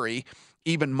and Curry.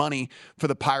 Even money for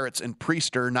the Pirates and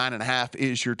Priester, 9.5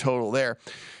 is your total there.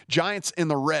 Giants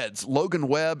and the Reds. Logan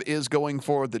Webb is going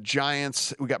for the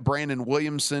Giants. We got Brandon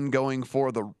Williamson going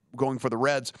for the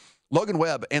Reds. Logan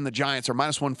Webb and the Giants are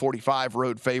minus 145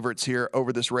 road favorites here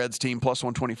over this Reds team, plus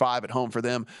 125 at home for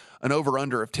them. An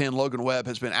over-under of 10. Logan Webb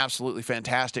has been absolutely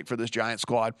fantastic for this Giants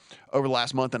squad over the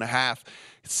last month and a half.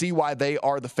 See why they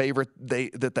are the favorite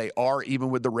that they are, even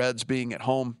with the Reds being at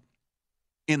home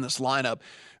in this lineup.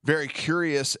 Very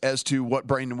curious as to what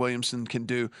Brandon Williamson can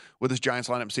do with this Giants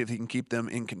lineup, see if he can keep them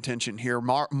in contention here.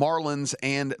 Marlins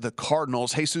and the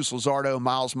Cardinals. Jesus Luzardo,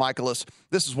 Miles Michaelis.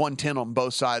 This is 110 on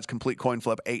both sides. Complete coin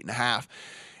flip, 8.5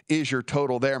 is your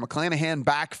total there. McClanahan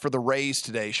back for the Rays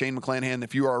today. Shane McClanahan,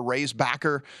 if you are a Rays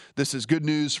backer, this is good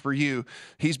news for you.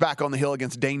 He's back on the hill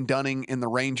against Dane Dunning in the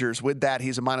Rangers. With that,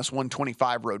 he's a minus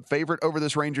 125 road favorite over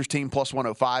this Rangers team, plus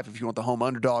 105 if you want the home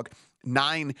underdog.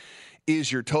 9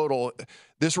 is your total.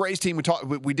 This Rays team,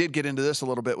 we did get into this a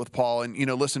little bit with Paul, and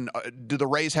listen, do the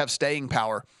Rays have staying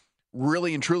power?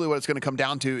 Really and truly what it's going to come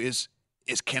down to is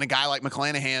can a guy like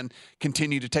McClanahan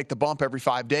continue to take the bump every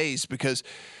 5 days? Because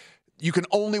you can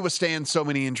only withstand so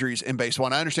many injuries in baseball.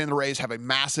 And I understand the Rays have a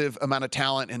massive amount of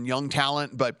talent and young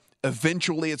talent, but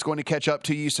eventually it's going to catch up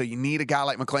to you. So you need a guy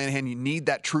like McClanahan. You need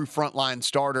that true frontline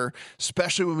starter,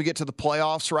 especially when we get to the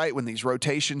playoffs, right? When these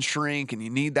rotations shrink and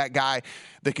you need that guy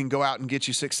that can go out and get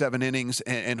you 6-7 innings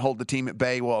and hold the team at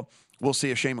bay. Well, we'll see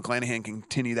if Shane McClanahan can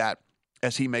continue that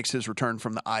as he makes his return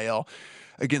from the IL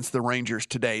against the Rangers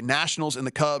today. Nationals and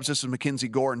the Cubs. This is Mackenzie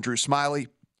Gore and Drew Smyly.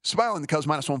 Smyly and the Cubs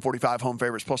minus 145 home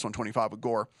favorites, plus 125 with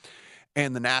Gore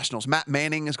and the Nationals. Matt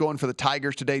Manning is going for the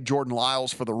Tigers today. Jordan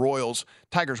Lyles for the Royals.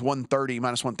 Tigers 130,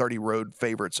 minus 130 road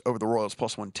favorites over the Royals,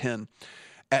 plus 110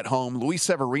 at home. Luis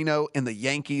Severino and the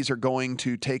Yankees are going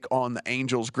to take on the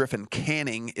Angels. Griffin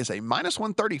Canning is a minus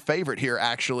 130 favorite here,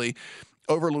 actually,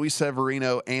 over Luis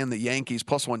Severino and the Yankees,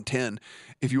 plus 110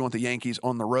 if you want the Yankees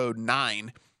on the road.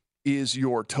 9 is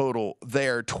your total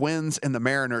there. Twins and the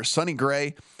Mariners. Sonny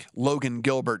Gray, Logan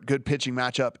Gilbert. Good pitching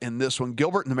matchup in this one.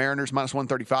 Gilbert and the Mariners, minus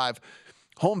 135.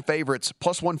 Home favorites,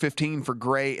 plus 115 for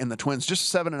Gray and the Twins.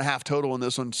 Just 7.5 total in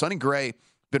this one. Sonny Gray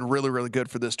been really, really good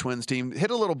for this Twins team.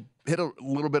 Hit a little bit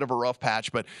of a rough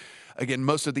patch, but again,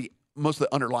 most of the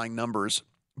underlying numbers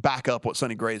back up what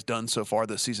Sonny Gray has done so far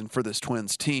this season for this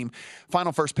Twins team.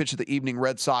 Final first pitch of the evening,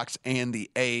 Red Sox and the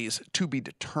A's, to be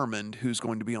determined who's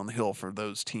going to be on the hill for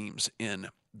those teams in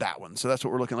that one. So that's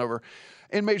what we're looking over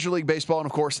in Major League Baseball. And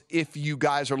of course, if you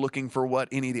guys are looking for what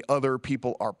any of the other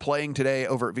people are playing today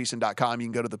over at VSiN.com, you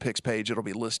can go to the picks page. It'll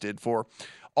be listed for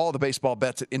all the baseball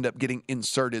bets that end up getting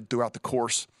inserted throughout the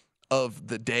course of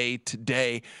the day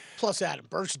today. Plus Adam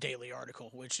Burke's daily article,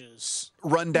 which is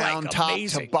rundown top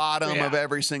amazing. To bottom of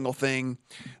every single thing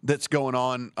that's going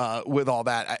on with all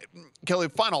that. Kelly,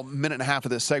 final minute and a half of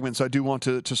this segment, so I do want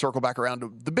to circle back around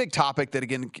to the big topic that,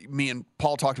 again, me and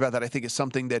Paul talked about that I think is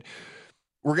something that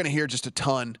we're going to hear just a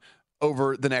ton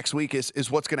over the next week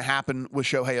is what's going to happen with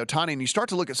Shohei Ohtani. And you start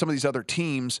to look at some of these other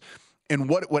teams and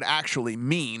what it would actually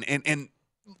mean. And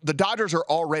the Dodgers are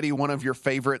already one of your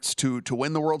favorites to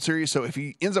win the World Series. So if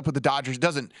he ends up with the Dodgers,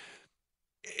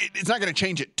 it's not going to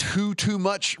change it too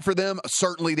much for them.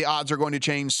 Certainly the odds are going to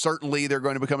change. Certainly they're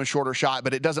going to become a shorter shot,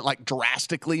 but it doesn't like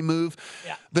drastically move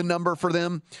the number for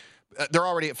them. They're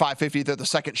already at 550. They're the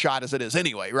second shot as it is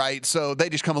anyway, right? So they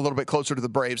just come a little bit closer to the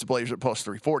Braves. The Braves are at plus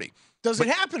 340. Does it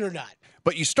happen or not?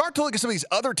 But you start to look at some of these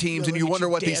other teams and you wonder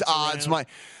what these odds might.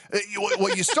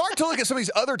 Well, you start to look at some of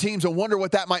these other teams and wonder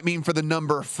what that might mean for the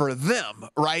number for them,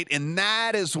 right? And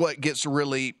that is what gets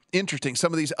really interesting.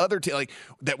 Some of these other teams like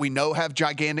that we know have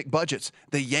gigantic budgets.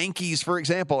 The Yankees, for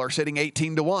example, are sitting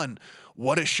 18-1.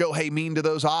 What does Shohei mean to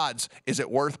those odds? Is it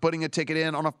worth putting a ticket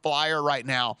in on a flyer right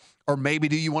now? Or maybe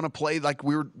do you want to play like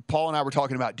Paul and I were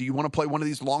talking about? Do you want to play one of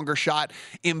these longer shot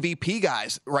MVP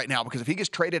guys right now? Because if he gets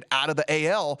traded out of the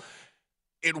AL,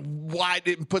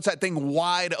 it puts that thing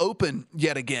wide open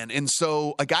yet again. And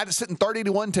so a guy that's sitting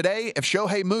 30-1 today, if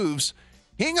Shohei moves,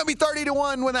 he ain't gonna be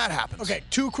 30-1 when that happens. Okay,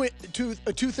 two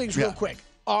things real quick.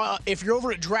 If you're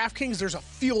over at DraftKings, there's a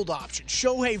field option.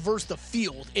 Shohei versus the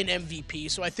field in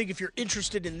MVP. So I think if you're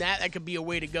interested in that, that could be a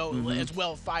way to go as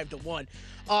well, 5-1.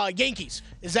 Yankees,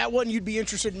 is that one you'd be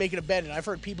interested in making a bet in? I've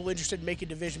heard people interested in making a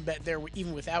division bet there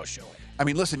even without Shohei. I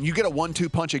mean, listen, you get a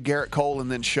 1-2 punch of Garrett Cole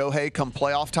and then Shohei come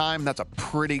playoff time. That's a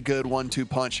pretty good 1-2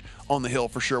 punch on the hill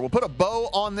for sure. We'll put a bow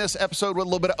on this episode with a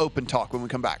little bit of open talk when we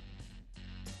come back.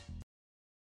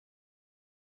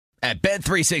 At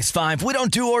Bet365, we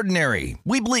don't do ordinary.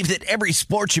 We believe that every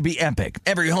sport should be epic.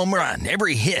 Every home run,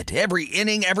 every hit, every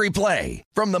inning, every play.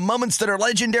 From the moments that are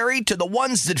legendary to the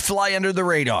ones that fly under the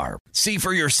radar. See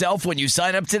for yourself when you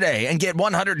sign up today and get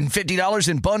 $150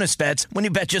 in bonus bets when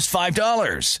you bet just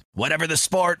 $5. Whatever the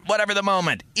sport, whatever the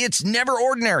moment, it's never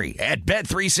ordinary at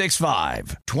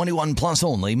Bet365. 21 plus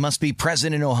only. Must be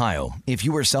present in Ohio. If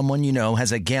you or someone you know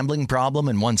has a gambling problem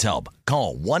and wants help,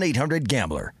 call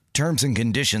 1-800-GAMBLER. Terms and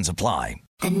conditions apply.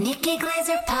 The Nikki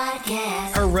Glaser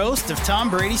Podcast. Her roast of Tom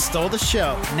Brady stole the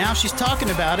show. Now she's talking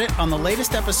about it on the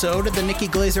latest episode of the Nikki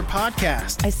Glaser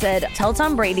Podcast. I said, tell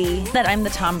Tom Brady that I'm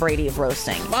the Tom Brady of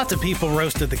roasting. Lots of people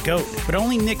roasted the GOAT, but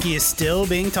only Nikki is still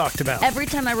being talked about. Every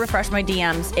time I refresh my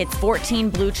DMs, it's 14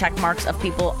 blue check marks of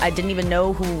people I didn't even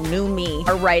know who knew me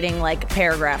are writing like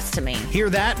paragraphs to me.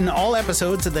 Hear that in all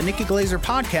episodes of the Nikki Glaser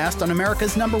Podcast on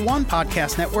America's #1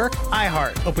 podcast network,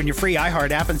 iHeart. Open your free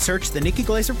iHeart app and search the Nikki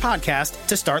Glaser Podcast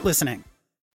to start listening.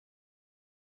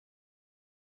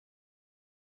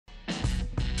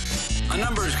 A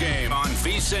numbers game on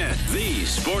VSiN, the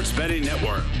Sports Betting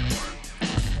Network.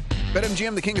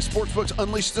 BetMGM, the king of sportsbooks,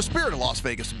 unleashes the spirit of Las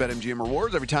Vegas with BetMGM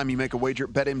Rewards. Every time you make a wager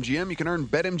at BetMGM, you can earn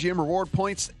BetMGM reward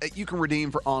points that you can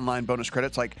redeem for online bonus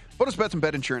credits like bonus bets and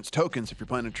bet insurance tokens. If you're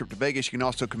planning a trip to Vegas, you can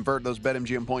also convert those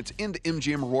BetMGM points into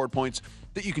MGM reward points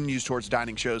that you can use towards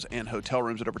dining shows and hotel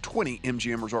rooms at over 20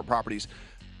 MGM resort properties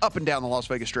up and down the Las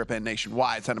Vegas Strip and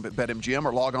nationwide. Sign up at BetMGM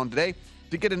or log on today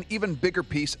to get an even bigger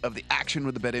piece of the action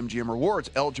with the BetMGM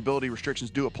rewards. Eligibility restrictions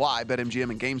do apply.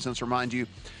 BetMGM and GameSense remind you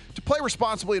to play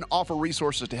responsibly and offer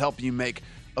resources to help you make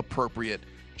appropriate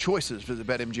choices. Visit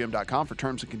BetMGM.com for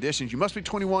terms and conditions. You must be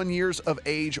 21 years of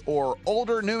age or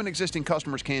older. New and existing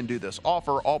customers can do this.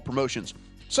 Offer all promotions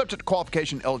subject to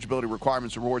qualification, eligibility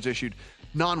requirements, rewards issued.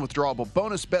 Non-withdrawable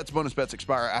bonus bets. Bonus bets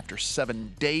expire after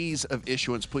 7 days of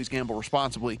issuance. Please gamble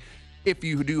responsibly. If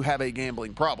you do have a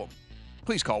gambling problem,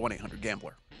 please call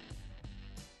 1-800-GAMBLER.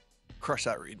 Crush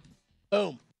that, Reed.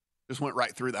 Boom. Just went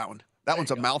right through that one. That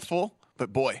one's a mouthful,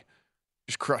 but boy,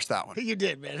 just crushed that one. You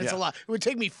did, man. It's a lot. It would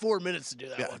take me 4 minutes to do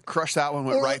that one. Crushed that one,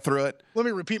 went right through it. Let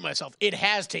me repeat myself. It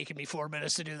has taken me 4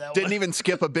 minutes to do that one. Didn't even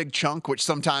skip a big chunk, which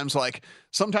sometimes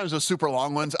those super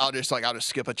long ones, I'll just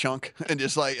skip a chunk and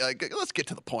just let's get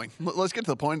to the point. Let's get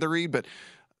to the point of the read, but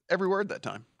every word that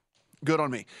time. Good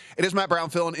on me. It is Matt Brown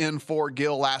filling in for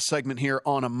Gil, last segment here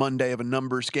on a Monday of a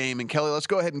numbers game. And Kelly, let's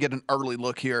go ahead and get an early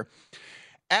look here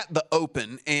at the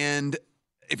Open. And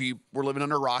if you were living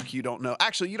under a rock, you don't know.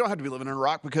 Actually, you don't have to be living under a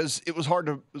rock because it was hard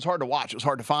to watch. It was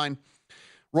hard to find.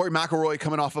 Rory McIlroy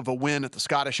coming off of a win at the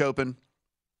Scottish Open.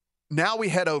 Now we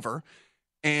head over,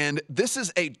 and this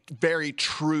is a very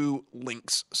true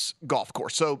links golf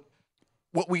course. So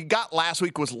what we got last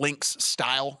week was links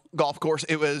style golf course.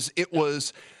 It was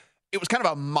kind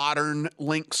of a modern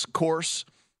links course.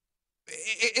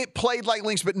 It played like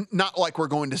links, but not like we're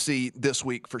going to see this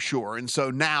week for sure. And so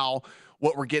now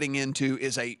what we're getting into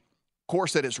is a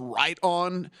course that is right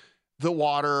on the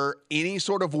water. Any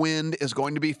sort of wind is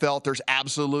going to be felt. There's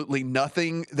absolutely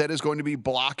nothing that is going to be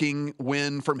blocking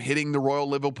wind from hitting the Royal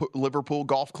Liverpool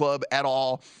Golf Club at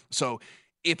all. So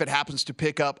if it happens to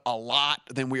pick up a lot,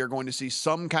 then we are going to see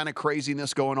some kind of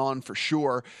craziness going on for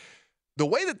sure. The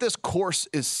way that this course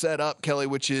is set up, Kelly,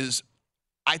 which is,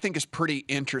 I think, is pretty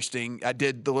interesting. I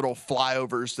did the little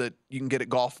flyovers that you can get at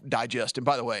Golf Digest. And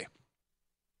by the way,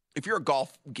 if you're a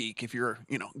golf geek, if you're,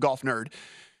 golf nerd,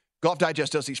 Golf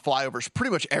Digest does these flyovers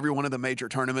pretty much every one of the major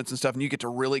tournaments and stuff, and you get to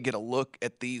really get a look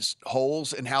at these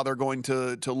holes and how they're going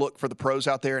to look for the pros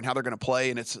out there and how they're going to play,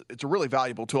 and it's a really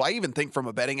valuable tool. I even think from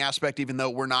a betting aspect, even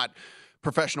though we're not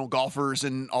professional golfers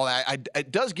and all that,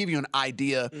 it does give you an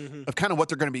idea of kind of what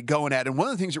they're going to be going at. And one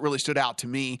of the things that really stood out to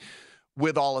me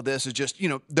with all of this is just,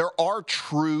 there are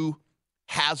true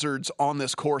hazards on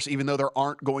this course, even though there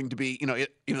aren't going to be,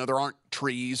 there aren't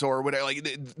trees or whatever. Like,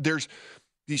 there's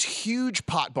these huge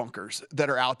pot bunkers that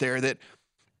are out there that,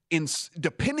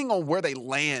 depending on where they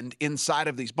land inside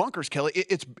of these bunkers, Kelly,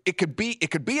 it could be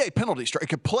a penalty stroke. It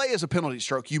could play as a penalty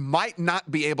stroke. You might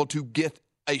not be able to get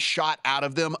a shot out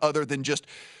of them other than just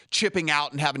chipping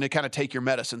out and having to kind of take your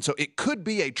medicine. So it could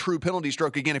be a true penalty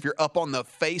stroke. Again, if you're up on the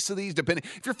face of these,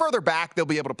 if you're further back, they'll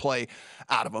be able to play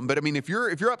out of them. But I mean, if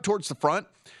you're up towards the front,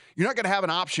 you're not going to have an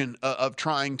option of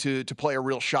trying to play a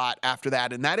real shot after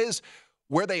that. And that is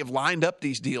where they have lined up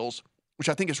these deals, which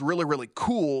I think is really, really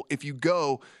cool. If you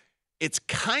go, it's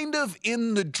kind of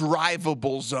in the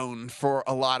drivable zone for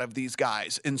a lot of these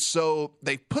guys. And so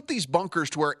they put these bunkers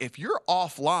to where if you're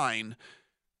offline,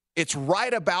 it's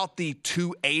right about the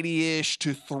 280-ish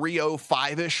to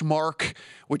 305-ish mark,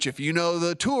 which if you know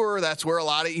the tour, that's where a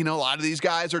lot of these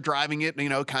guys are driving it,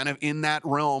 kind of in that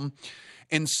realm.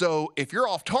 And so if you're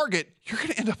off target, you're going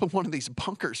to end up in one of these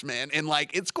bunkers, man. And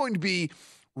it's going to be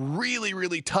really,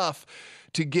 really tough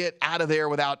to get out of there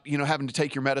without, having to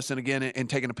take your medicine again and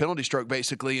taking a penalty stroke,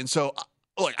 basically. And so,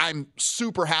 look, I'm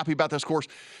super happy about this course.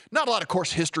 Not a lot of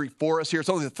course history for us here. It's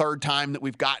only the third time that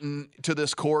we've gotten to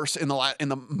this course in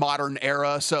the modern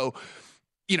era. So,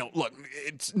 look,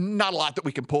 it's not a lot that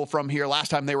we can pull from here. Last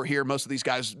time they were here, most of these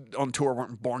guys on tour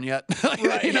weren't born yet.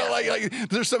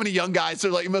 There's so many young guys.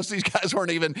 So most of these guys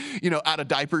weren't even, out of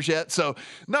diapers yet. So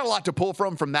not a lot to pull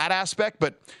from that aspect,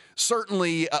 but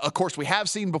certainly a course we have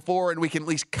seen before, and we can at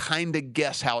least kind of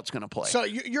guess how it's going to play. So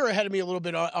you're ahead of me a little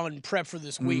bit on prep for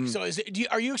this week. So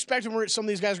are you expecting where some of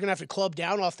these guys are going to have to club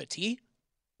down off the tee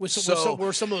where some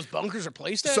of those bunkers are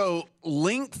placed at? So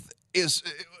length is,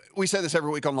 we say this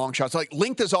every week on Long Shots,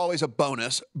 length is always a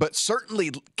bonus, but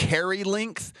certainly carry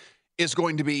length is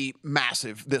going to be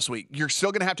massive this week. You're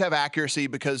still going to have accuracy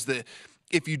because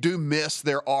if you do miss,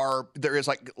 there is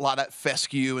a lot of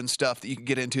fescue and stuff that you can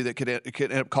get into that could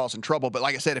end up causing trouble. But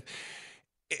like I said,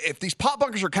 if these pot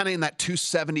bunkers are kind of in that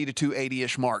 270 to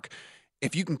 280-ish mark,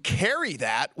 if you can carry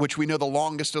that, which we know the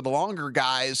longest of the longer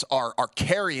guys are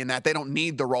carrying that, they don't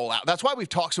need the rollout. That's why we've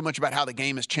talked so much about how the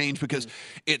game has changed, because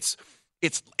it's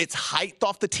height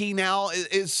off the tee now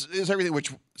is everything,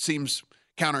 which seems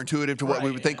counterintuitive to what we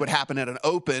would think would happen at an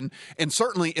Open. And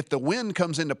certainly if the wind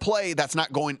comes into play, they're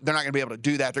not going to be able to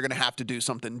do that. They're going to have to do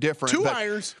something different. Two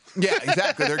irons. Yeah,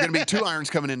 exactly. There are going to be 2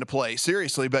 irons coming into play,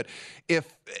 seriously. But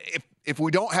if we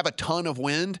don't have a ton of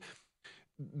wind,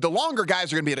 the longer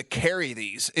guys are going to be able to carry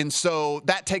these. And so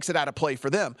that takes it out of play for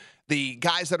them. The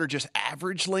guys that are just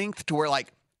average length to where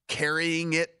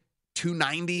carrying it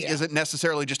 290 isn't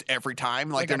necessarily just every time.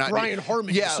 They're not Brian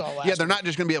Harmon. They're not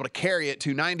just going to be able to carry it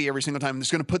 290 every single time. They're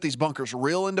just going to put these bunkers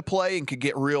real into play and could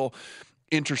get real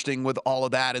interesting with all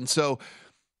of that. And so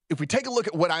if we take a look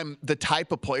at the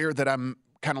type of player that I'm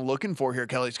kind of looking for here,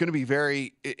 Kelly, it's going to be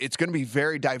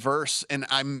very diverse.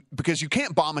 And because you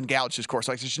can't bomb and gouge this course.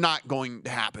 It's just not going to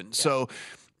happen. Yeah. So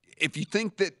if you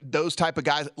think that those type of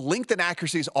guys, length and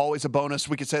accuracy is always a bonus.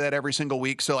 We could say that every single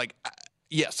week. So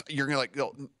yes, you're going to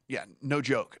oh, yeah, no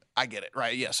joke. I get it,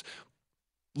 right? Yes.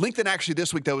 Length and accuracy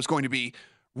this week, though, is going to be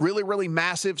really, really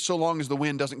massive so long as the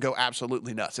wind doesn't go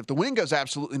absolutely nuts. If the wind goes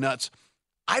absolutely nuts,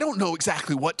 I don't know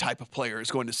exactly what type of player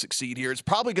is going to succeed here. It's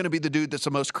probably going to be the dude that's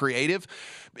the most creative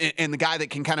and the guy that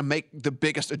can kind of make the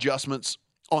biggest adjustments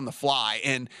on the fly.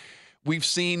 And we've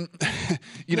seen,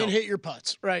 hit your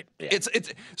putts, right? Yeah.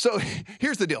 It's so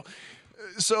here's the deal.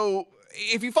 So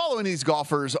if you follow any of these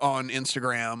golfers on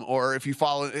Instagram, or if you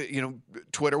follow,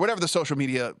 Twitter, whatever the social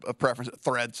media preference,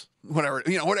 Threads, whatever,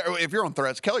 if you're on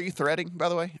Threads, Kelly, are you threading, by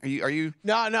the way? Are you?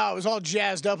 No, I was all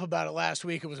jazzed up about it last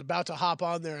week. I was about to hop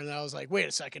on there, and I was like, wait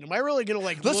a second, am I really going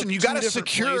to listen, you got to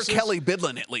secure places? Kelly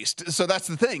Bidlin at least. So that's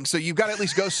the thing. So you've got to at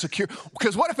least go secure,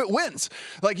 because what if it wins?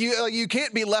 You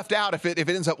can't be left out if it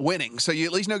ends up winning. So you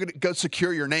at least go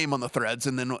secure your name on the Threads,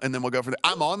 and then we'll go for that.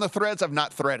 I'm on the Threads. I've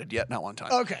not threaded yet, not one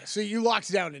time. Okay, so you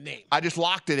locked down a name. I just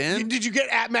locked it in. Did you get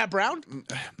at Matt Brown?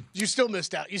 You still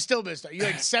missed out. You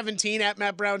had 17 at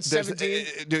Matt Brown,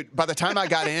 17. Dude, by the time I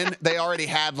got in, they already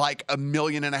had like 1.5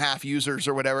 million users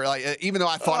or whatever. Like, even though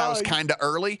I thought I was kind of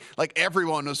early, like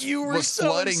everyone was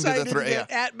flooding to the thread.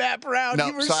 Yeah. At Matt Brown, no,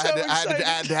 you were so so excited.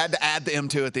 I had to add the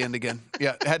M2 at the end again.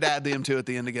 Yeah, had to add the M2 at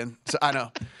the end again. So I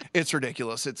know it's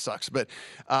ridiculous. It sucks. But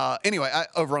anyway,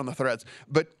 over on the threads.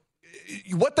 But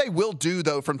what they will do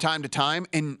though from time to time,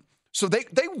 and so they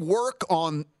work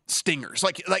on stingers.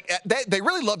 Like they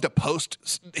really love to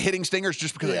post hitting stingers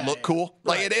just because they look cool.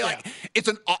 Like it's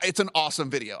an awesome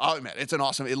video. I'll admit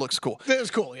it looks cool. It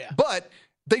was cool, yeah. But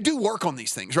they do work on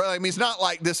these things, right? I mean, it's not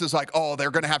like this is like, oh, they're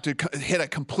going to have to hit a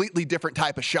completely different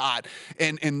type of shot,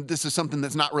 and this is something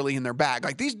that's not really in their bag.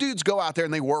 Like these dudes go out there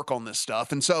and they work on this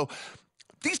stuff, and so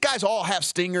these guys all have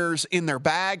stingers in their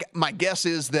bag. My guess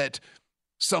is that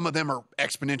some of them are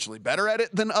exponentially better at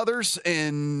it than others,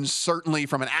 and certainly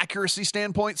from an accuracy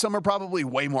standpoint, some are probably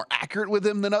way more accurate with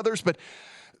them than others, but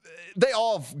they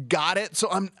all got it, so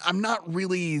I'm not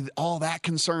really all that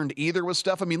concerned either with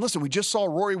stuff. I mean, listen, we just saw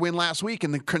Rory win last week,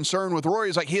 and the concern with Rory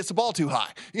is like he hits the ball too high.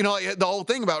 You know, the whole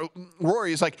thing about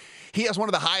Rory is like he has one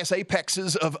of the highest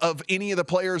apexes of any of the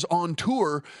players on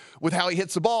tour with how he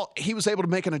hits the ball. He was able to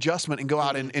make an adjustment and go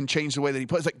out and change the way that he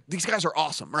plays. Like these guys are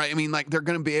awesome, right? I mean, like they're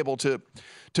going to be able to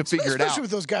figure it out. Especially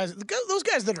with those guys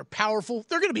that are powerful,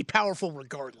 they're going to be powerful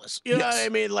regardless. You know what I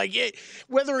mean? Like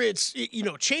whether it's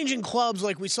changing clubs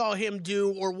like we saw him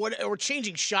do, or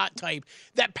changing shot type,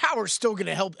 that power is still going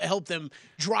to help them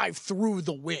drive through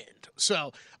the wind.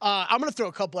 So I'm going to throw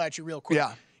a couple at you real quick.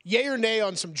 Yeah. Yay or nay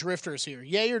on some drifters here?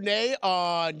 Yay or nay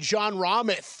on Jon Rahm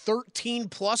at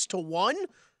 13+ to 1?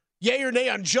 Yay or nay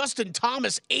on Justin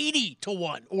Thomas 80 to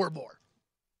 1 or more?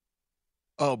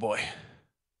 Oh boy.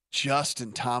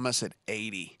 Justin Thomas at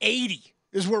 80. 80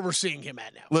 is where we're seeing him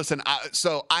at now. Listen,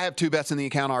 so I have 2 bets in the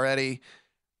account already.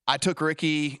 I took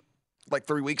Ricky like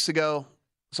 3 weeks ago,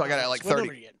 so I got it like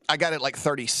 30. I got it like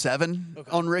 37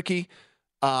 on Ricky.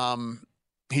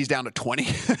 He's down to 20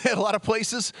 at a lot of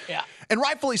places. Yeah, and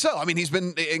rightfully so. I mean, he's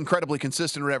been incredibly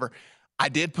consistent. Or whatever. I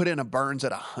did put in a Burns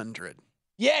at 100.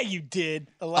 Yeah, you did.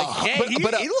 He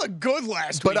looked good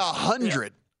last week. But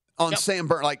 100. On Sam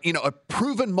Burns, like, a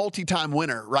proven multi-time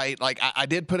winner, right? Like, I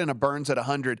did put in a Burns at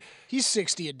 100. He's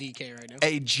 60 at DK right now.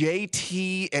 A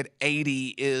JT at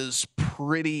 80 is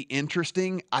pretty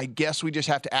interesting. I guess we just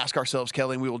have to ask ourselves,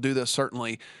 Kelly, and we will do this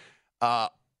certainly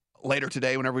later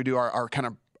today whenever we do our kind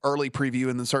of early preview,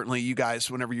 and then certainly you guys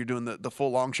whenever you're doing the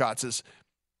full long shots, is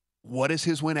what is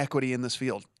his win equity in this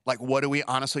field? Like, what do we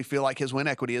honestly feel like his win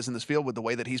equity is in this field with the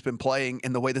way that he's been playing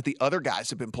and the way that the other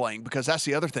guys have been playing? Because that's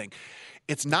the other thing.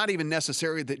 It's not even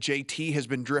necessary that JT has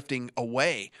been drifting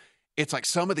away. It's like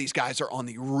some of these guys are on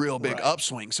the real big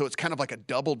upswing. So it's kind of like a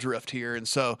double drift here. And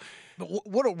so. But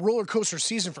what a roller coaster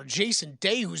season for Jason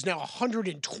Day, who's now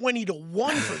 120 to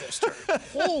 1 for this turn.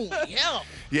 Holy hell.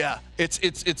 Yeah,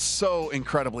 it's so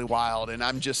incredibly wild. And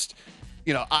I'm just.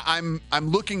 I'm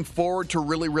looking forward to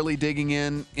really, really digging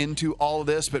into all of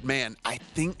this. But, man, I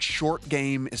think short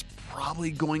game is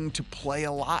probably going to play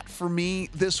a lot for me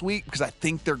this week because I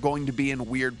think they're going to be in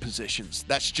weird positions.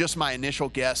 That's just my initial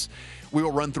guess. We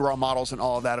will run through our models and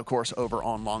all of that, of course, over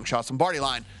on Long Shots. Lombardi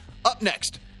Line up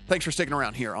next. Thanks for sticking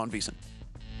around here on VSiN.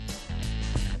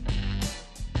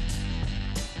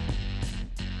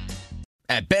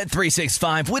 At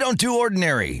Bet365, we don't do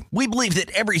ordinary. We believe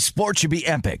that every sport should be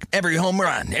epic. Every home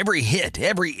run, every hit,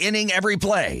 every inning, every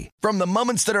play. From the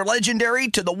moments that are legendary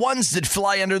to the ones that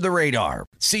fly under the radar.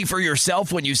 See for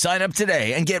yourself when you sign up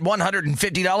today and get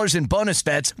 $150 in bonus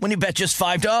bets when you bet just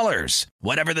 $5.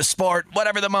 Whatever the sport,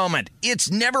 whatever the moment, it's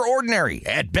never ordinary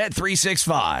at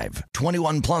Bet365.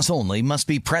 21 plus only. Must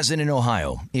be present in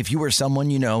Ohio. If you or someone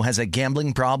you know has a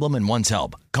gambling problem and wants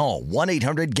help, call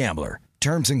 1-800-GAMBLER.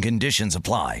 Terms and conditions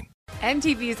apply.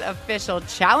 MTV's official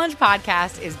Challenge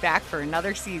podcast is back for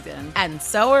another season. And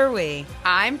so are we.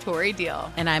 I'm Tori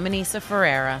Deal. And I'm Anissa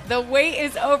Ferreira. The wait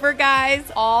is over, guys.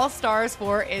 All Stars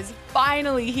 4 is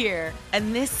finally here.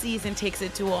 And this season takes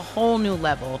it to a whole new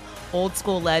level. Old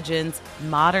school legends,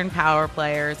 modern power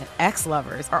players, and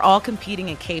ex-lovers are all competing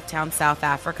in Cape Town, South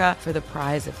Africa for the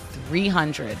prize of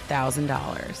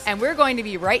 $300,000. And we're going to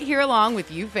be right here along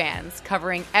with you fans,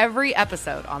 covering every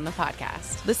episode on the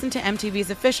podcast. Listen to MTV's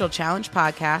official Challenge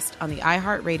podcast on the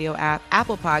iHeartRadio app,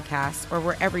 Apple Podcasts, or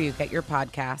wherever you get your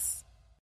podcasts.